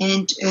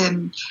 And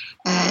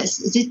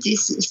that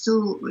is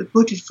so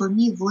important for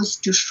me, was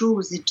to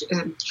show that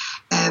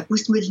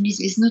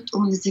postmodernism is not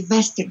only the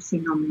Western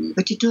phenomenon,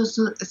 but it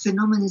also a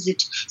phenomenon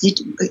that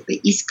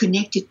is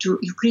connected to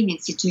Ukrainian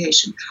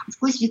situation. Of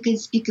course, we can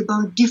speak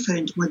about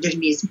different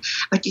modernism,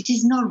 but it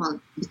is normal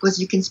because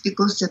we can speak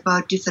also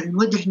about different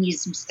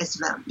modernisms as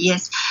well.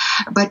 Yes,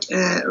 but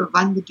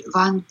one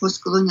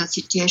post-colonial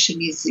situation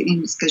is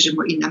in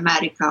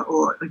America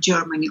or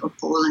Germany or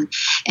Poland,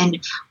 and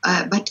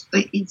but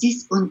in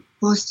this on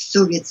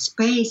post-Soviet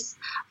space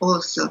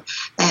also,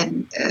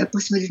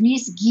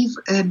 postmodernists give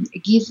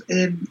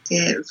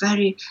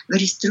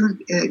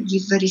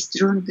very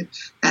strong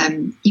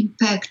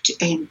impact,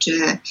 and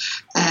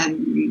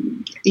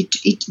it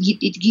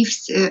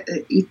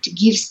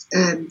gives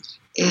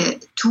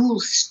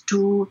tools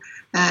to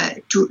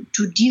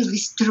deal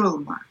with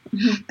trauma,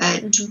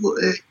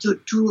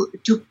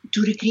 to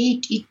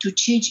recreate it, to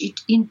change it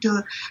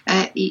into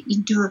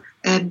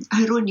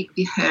ironic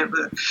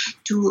behavior,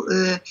 to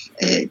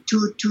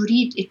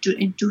read it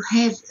and to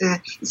have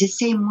the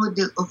same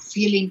model of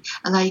feeling,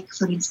 like,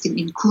 for instance,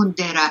 in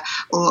Kundera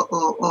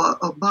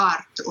or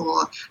Barthes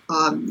or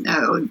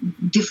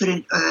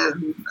different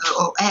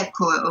or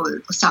Eco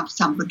or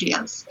somebody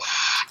else,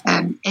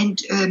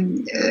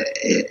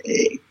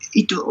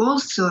 it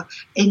also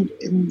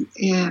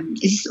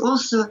this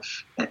also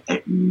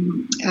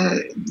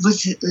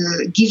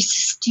gives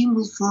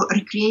stimul for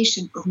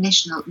recreation of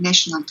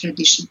national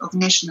tradition, of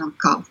national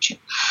culture,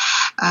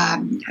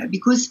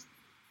 because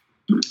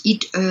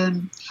it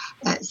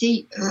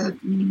the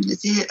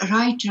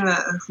writer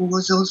who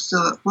was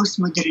also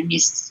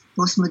postmodernist,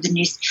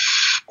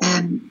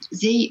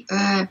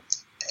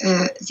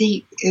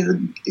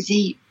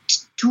 they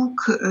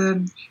took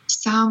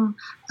some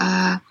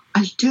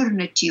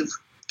alternative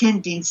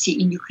tendency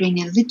in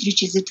Ukrainian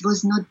literature that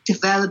was not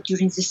developed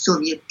during the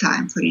Soviet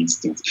time, for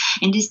instance,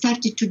 and they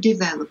started to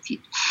develop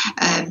it.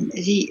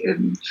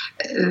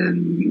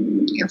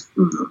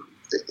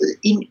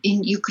 In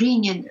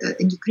Ukrainian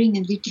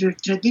literary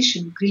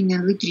tradition,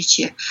 Ukrainian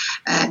literature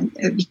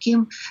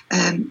became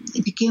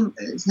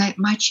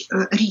much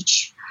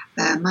rich,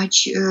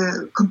 much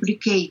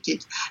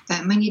complicated,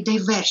 many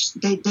diverse.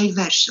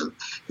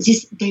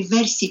 This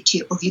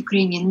diversity of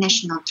Ukrainian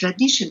national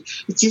tradition,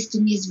 it seems to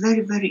me, is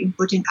very, very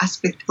important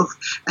aspect of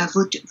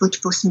what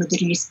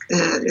postmodernists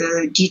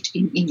did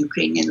in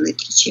Ukrainian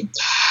literature.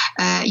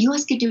 You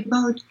asked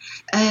about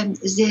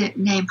the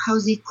name, how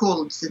they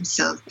called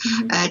themselves.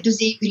 Do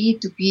they agree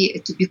to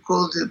be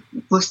called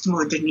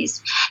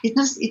postmodernists?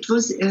 It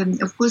was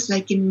of course,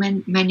 like in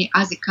many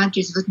other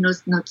countries, it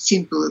was not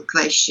simple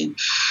question,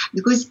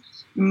 because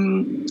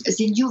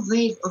the new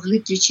wave of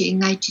literature in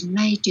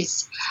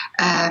 1990s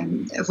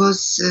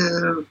was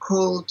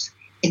called,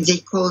 and they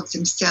called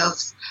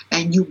themselves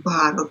a new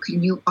baroque,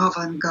 new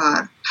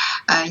avant-garde,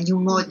 new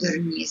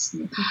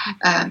modernism.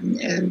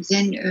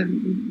 Then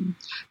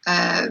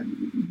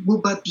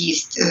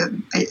Bubapist,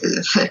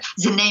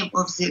 the name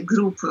of the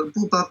group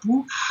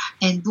Bubabu,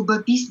 and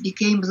Bubapist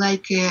became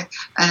like a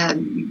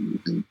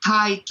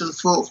title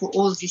for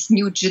all this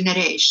new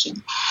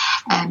generation.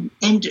 And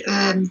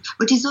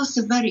what is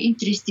also very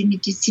interesting,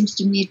 it seems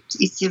to me,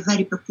 it's a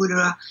very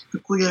peculiar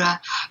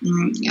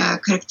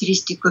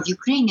characteristic of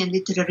Ukrainian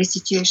literary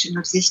situation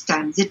of this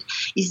time. That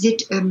is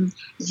that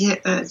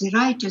the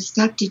writers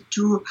started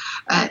to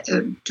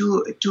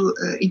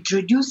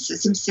introduce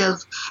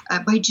themselves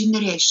by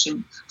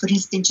generation. For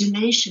instance,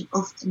 generation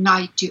of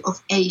 90s,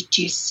 of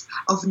 80s,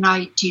 of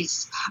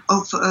 90s,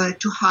 of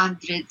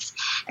 200s.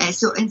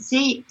 And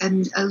they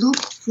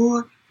looked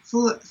for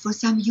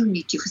some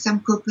unity, for some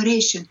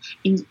cooperation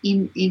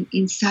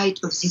inside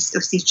of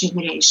this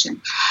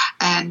generation,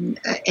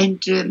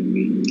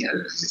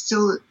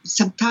 so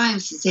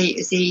sometimes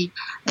they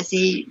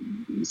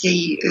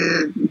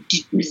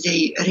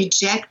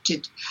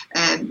rejected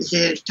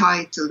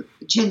the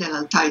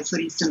general title, for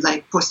instance,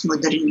 like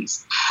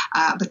postmodernist,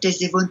 but as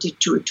they wanted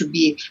to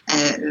be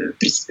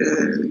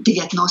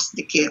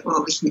девятностники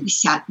or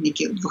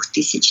 80-ники,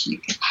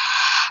 2000-ники.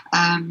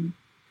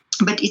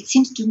 But it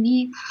seems to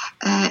me,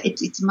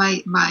 it's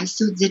my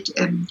thought that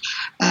in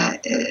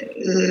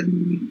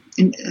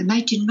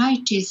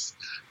 1990s,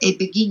 a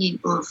beginning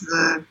of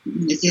the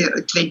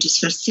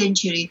 21st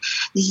century,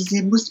 this is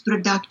the most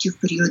productive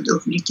period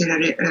of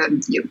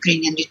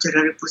Ukrainian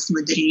literary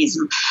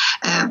postmodernism.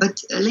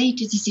 But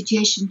later the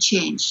situation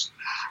changed,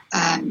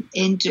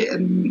 and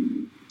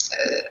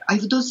I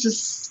would also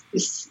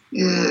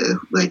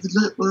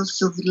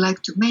would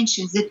like to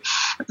mention that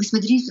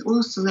postmodernism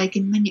also, like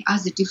in many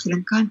other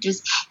different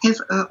countries, have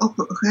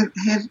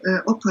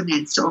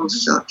opponents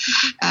also.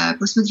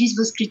 Postmodernism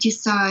was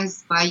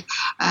criticized by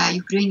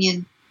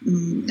Ukrainian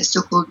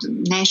so-called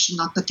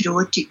national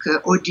patriotic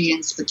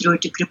audience,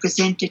 patriotic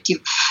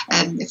representative,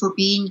 for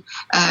being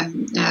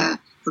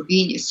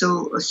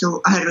so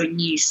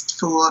ironist,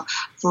 for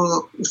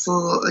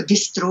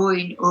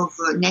destroying of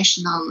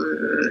national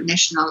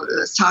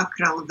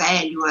sacral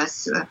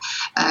values,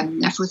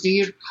 for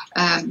their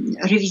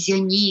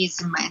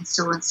revisionism and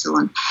so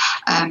on.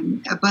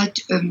 But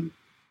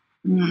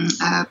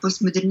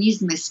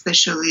postmodernism,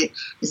 especially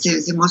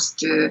the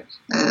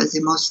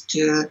most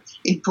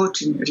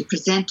important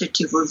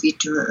representative of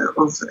it,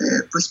 of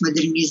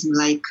postmodernism,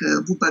 like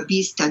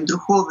Bubapist,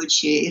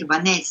 Andruchovich,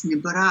 Irvanets,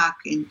 Neburak,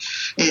 and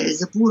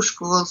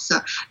Zabushko, also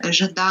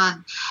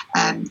Zhadan.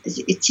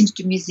 It seems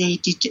to me they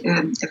did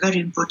a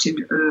very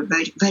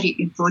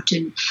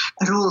important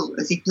role.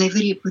 They play a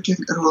very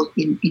important role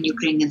in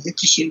Ukrainian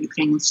literature,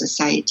 Ukrainian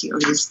society of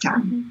this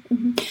time.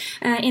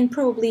 And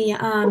probably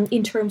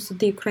in terms of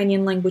the Ukrainian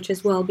language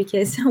as well,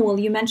 because, well,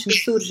 you mentioned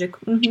Surjik.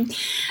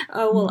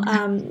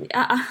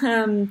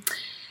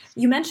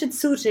 You mentioned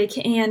Surjik,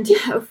 and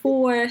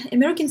for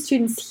American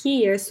students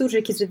here,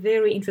 Surjik is a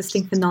very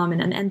interesting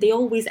phenomenon, and they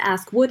always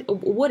ask,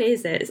 what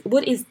is this?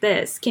 What is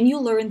this? Can you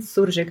learn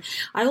Surjik?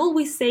 I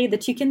always say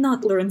that you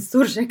cannot learn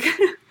Surjik.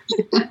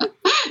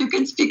 You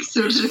can speak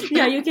Surjik.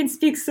 Yeah, you can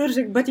speak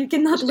Surjik, but you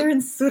cannot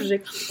learn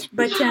Surjik.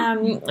 But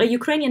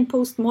Ukrainian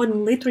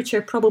postmodern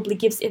literature probably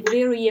gives a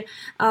very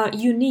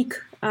unique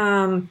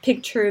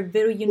picture,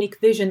 very unique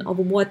vision of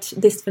what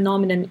this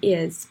phenomenon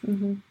is.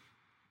 Mm-hmm.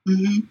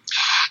 Mm-hmm.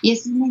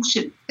 Yes,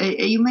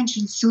 you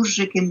mentioned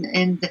Surjik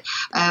and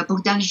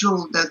Bogdan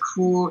Zholdak,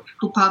 who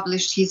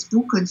published his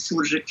book on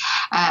Surjik,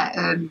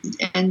 and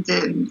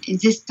in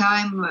this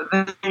time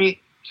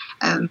very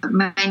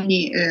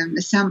many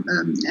some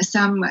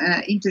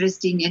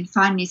interesting and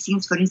funny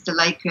things. For instance,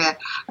 like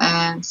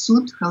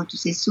Sud, how to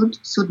say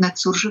Sud nad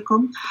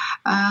Surjikom.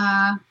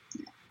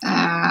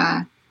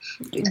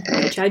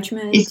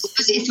 Judgment.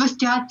 It was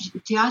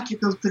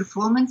theatrical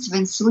performance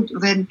when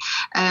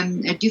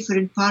a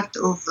different part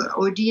of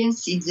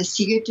audience in the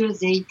theater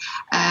they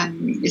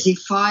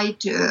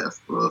fight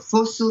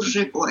for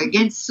Surjik or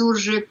against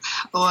Surjik,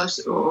 or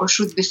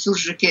should be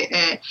Surjik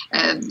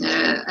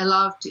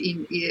allowed to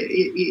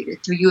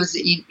use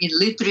in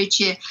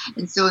literature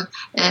and so on.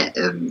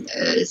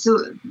 So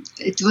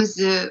it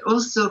was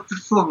also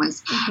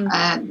performance,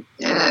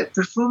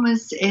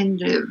 performance,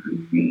 and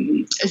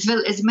as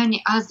well as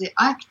many other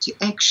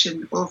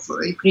action of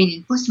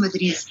Ukrainian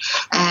postmodernism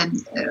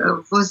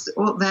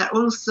were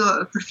also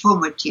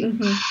performative.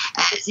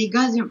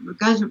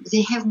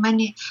 They have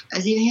many.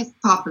 They have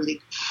public.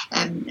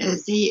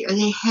 They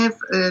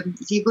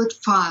got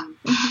fun,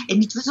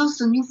 and it was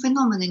also a new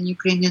phenomenon in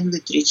Ukrainian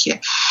literature.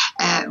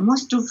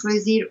 Most of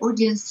their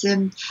audience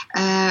were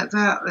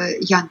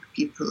young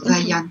people.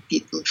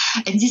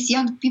 And these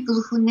young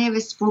people who never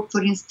spoke,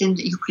 for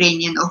instance,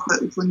 Ukrainian, or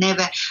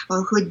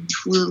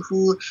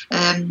who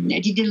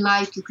didn't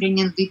like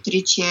Ukrainian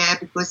literature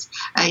because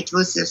it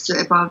was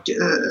about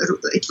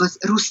it was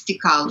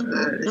rustical,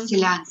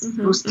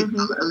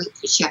 rustical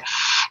literature.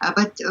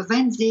 But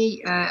when they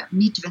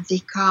when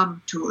they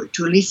come to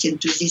listen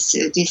to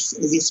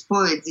this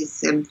poet,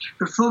 this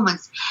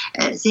performance,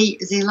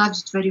 they loved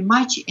it very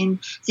much, and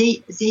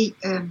they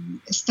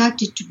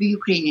started to be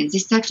Ukrainian. They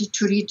started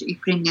to read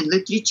Ukrainian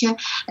literature,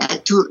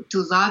 to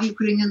love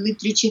Ukrainian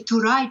literature, to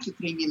write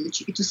Ukrainian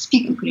literature, to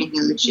speak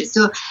Ukrainian literature.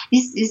 So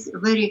this is a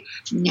very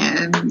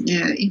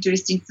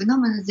interesting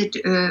phenomenon that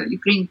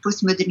Ukrainian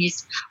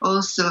postmodernists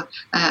also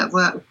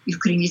were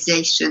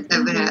Ukrainization,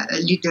 were a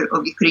leader of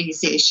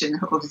Ukrainization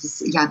of this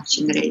young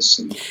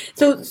generation.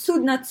 So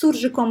Sud nad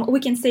Surjikom, we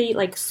can say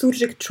like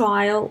Surjik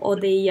trial, or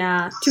they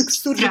took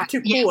Surjik to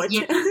court.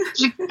 Yes,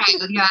 Surjik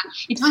trial, yeah.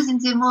 It was in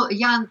the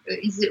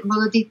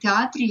Molody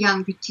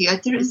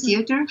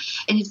theater,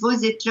 and it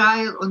was a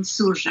trial on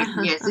Surjik.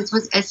 Yes, it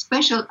was a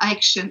special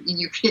action in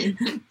Ukraine.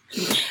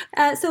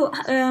 So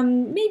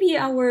maybe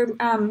our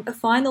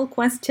final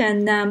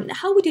question,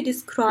 how would you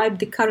describe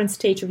the current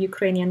stage of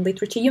Ukrainian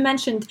literature? You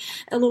mentioned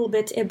a little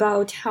bit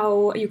about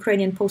how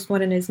Ukrainian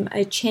postmodernism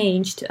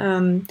changed,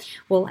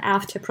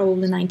 after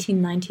probably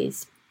 1990s.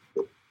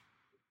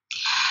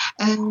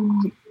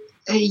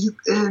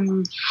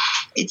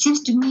 It seems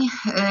to me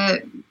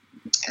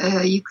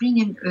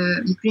Ukrainian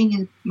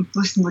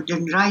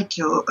postmodern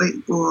writer, or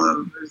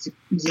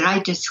the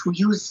writers who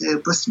use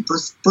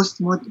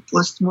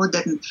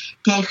postmodern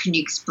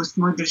techniques,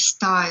 postmodern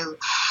style,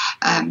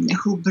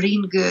 who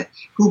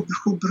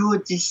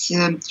brought this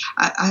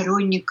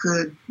ironic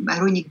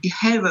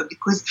behavior,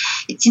 because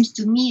it seems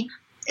to me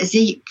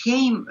they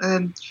came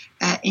and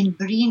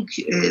bring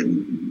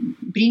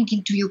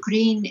into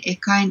Ukraine a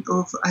kind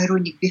of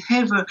ironic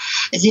behavior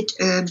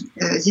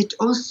that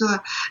also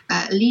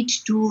lead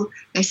to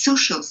a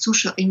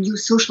new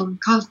social and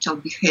cultural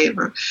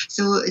behavior.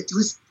 So it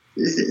was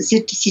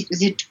that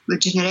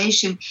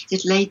generation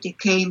that later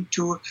came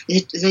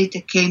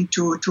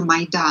to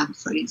Maidan,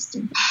 for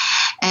instance,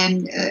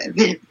 and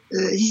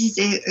this is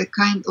a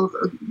kind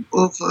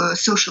of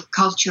social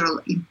cultural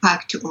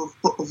impact of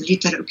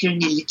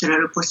Ukrainian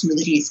literary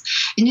postmodernism.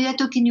 And we are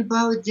talking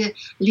about the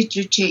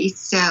literature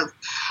itself.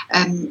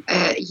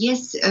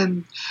 Yes,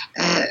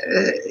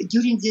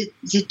 during the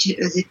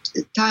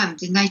time,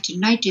 the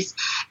 1990s,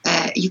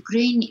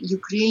 Ukraine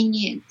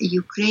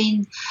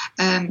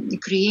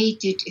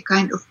created a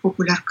kind of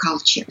popular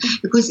culture,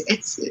 because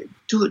it's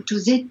to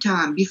that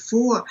time,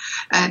 before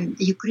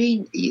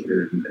Ukraine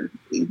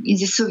in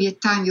the Soviet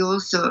time, you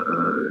also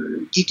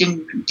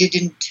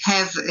didn't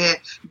have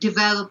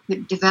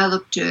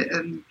developed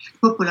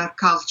popular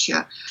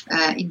culture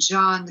in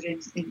genre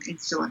and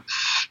so on.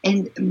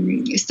 And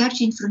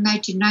starting from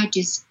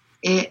 1990s,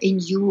 a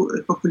new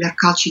popular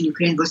culture in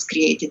Ukraine was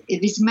created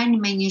with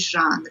many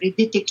genres: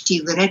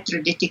 detective,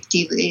 retro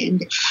detective, and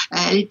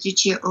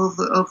literature of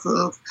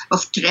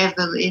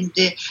travel, and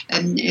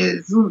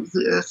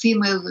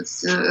female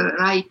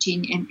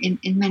writing,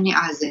 and many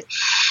others.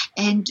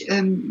 And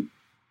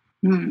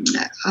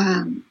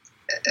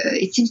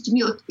it seems to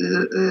me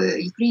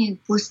Ukrainian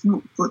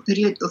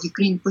period of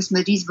Ukrainian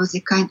postmodernism was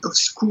a kind of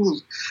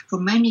school for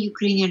many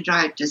Ukrainian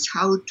writers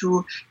how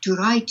to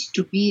write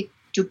to be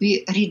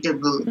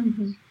readable.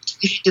 Mm-hmm.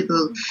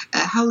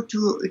 How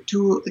to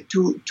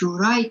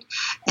write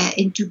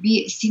and to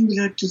be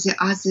similar to the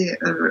other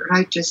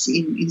writers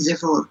in the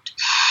world.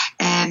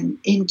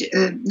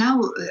 Now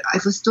I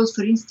was told,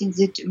 for instance,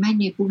 that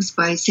many books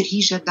by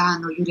Serhiy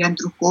Zhadan or Yuri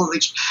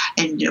Andrukhovich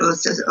and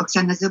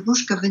Oksana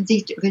Zabushka, when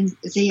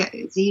their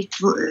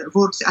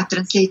works are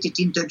translated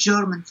into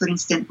German, for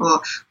instance,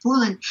 or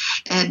Poland,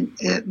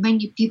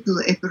 many people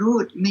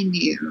abroad,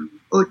 many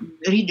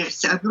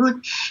readers abroad,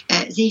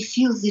 they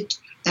feel that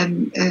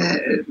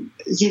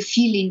the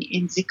feeling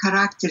in the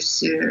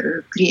characters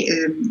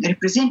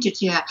represented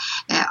here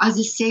are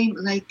the same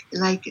like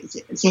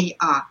they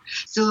are.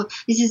 So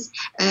this is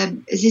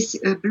this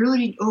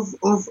blurring of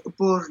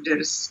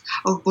borders,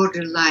 of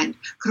borderline,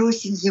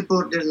 crossing the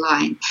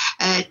borderline,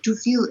 to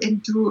feel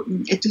and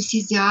to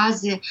see the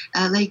other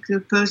like a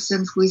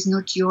person who is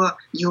not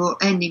your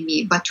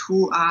enemy, but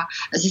who are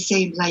the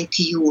same like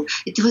you.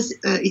 It was.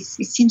 It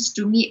seems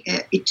to me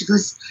it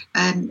was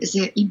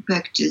the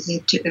impact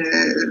that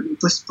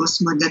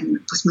postmodern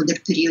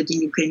period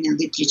in Ukrainian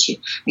literature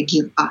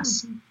give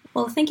us. Mm-hmm.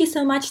 Well, thank you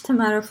so much,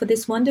 Tamara, for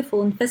this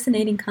wonderful and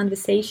fascinating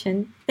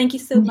conversation. Thank you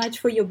so much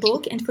for your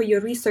book and for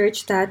your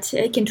research that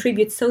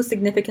contributes so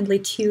significantly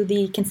to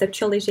the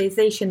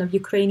conceptualization of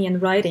Ukrainian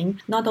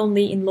writing, not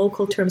only in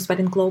local terms, but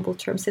in global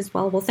terms as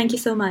well. Well, thank you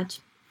so much.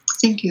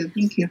 Thank you.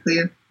 Thank you for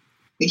your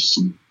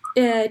question.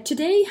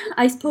 Today,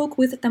 I spoke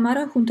with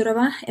Tamara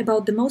Khunturova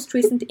about the most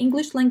recent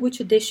English language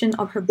edition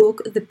of her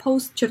book, The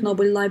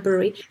Post-Chernobyl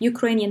Library,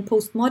 Ukrainian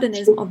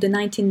Postmodernism of the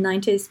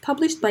 1990s,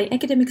 published by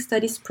Academic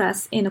Studies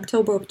Press in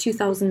October of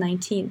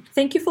 2019.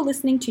 Thank you for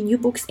listening to New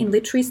Books in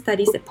Literary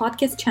Studies, a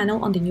podcast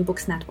channel on the New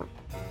Books Network.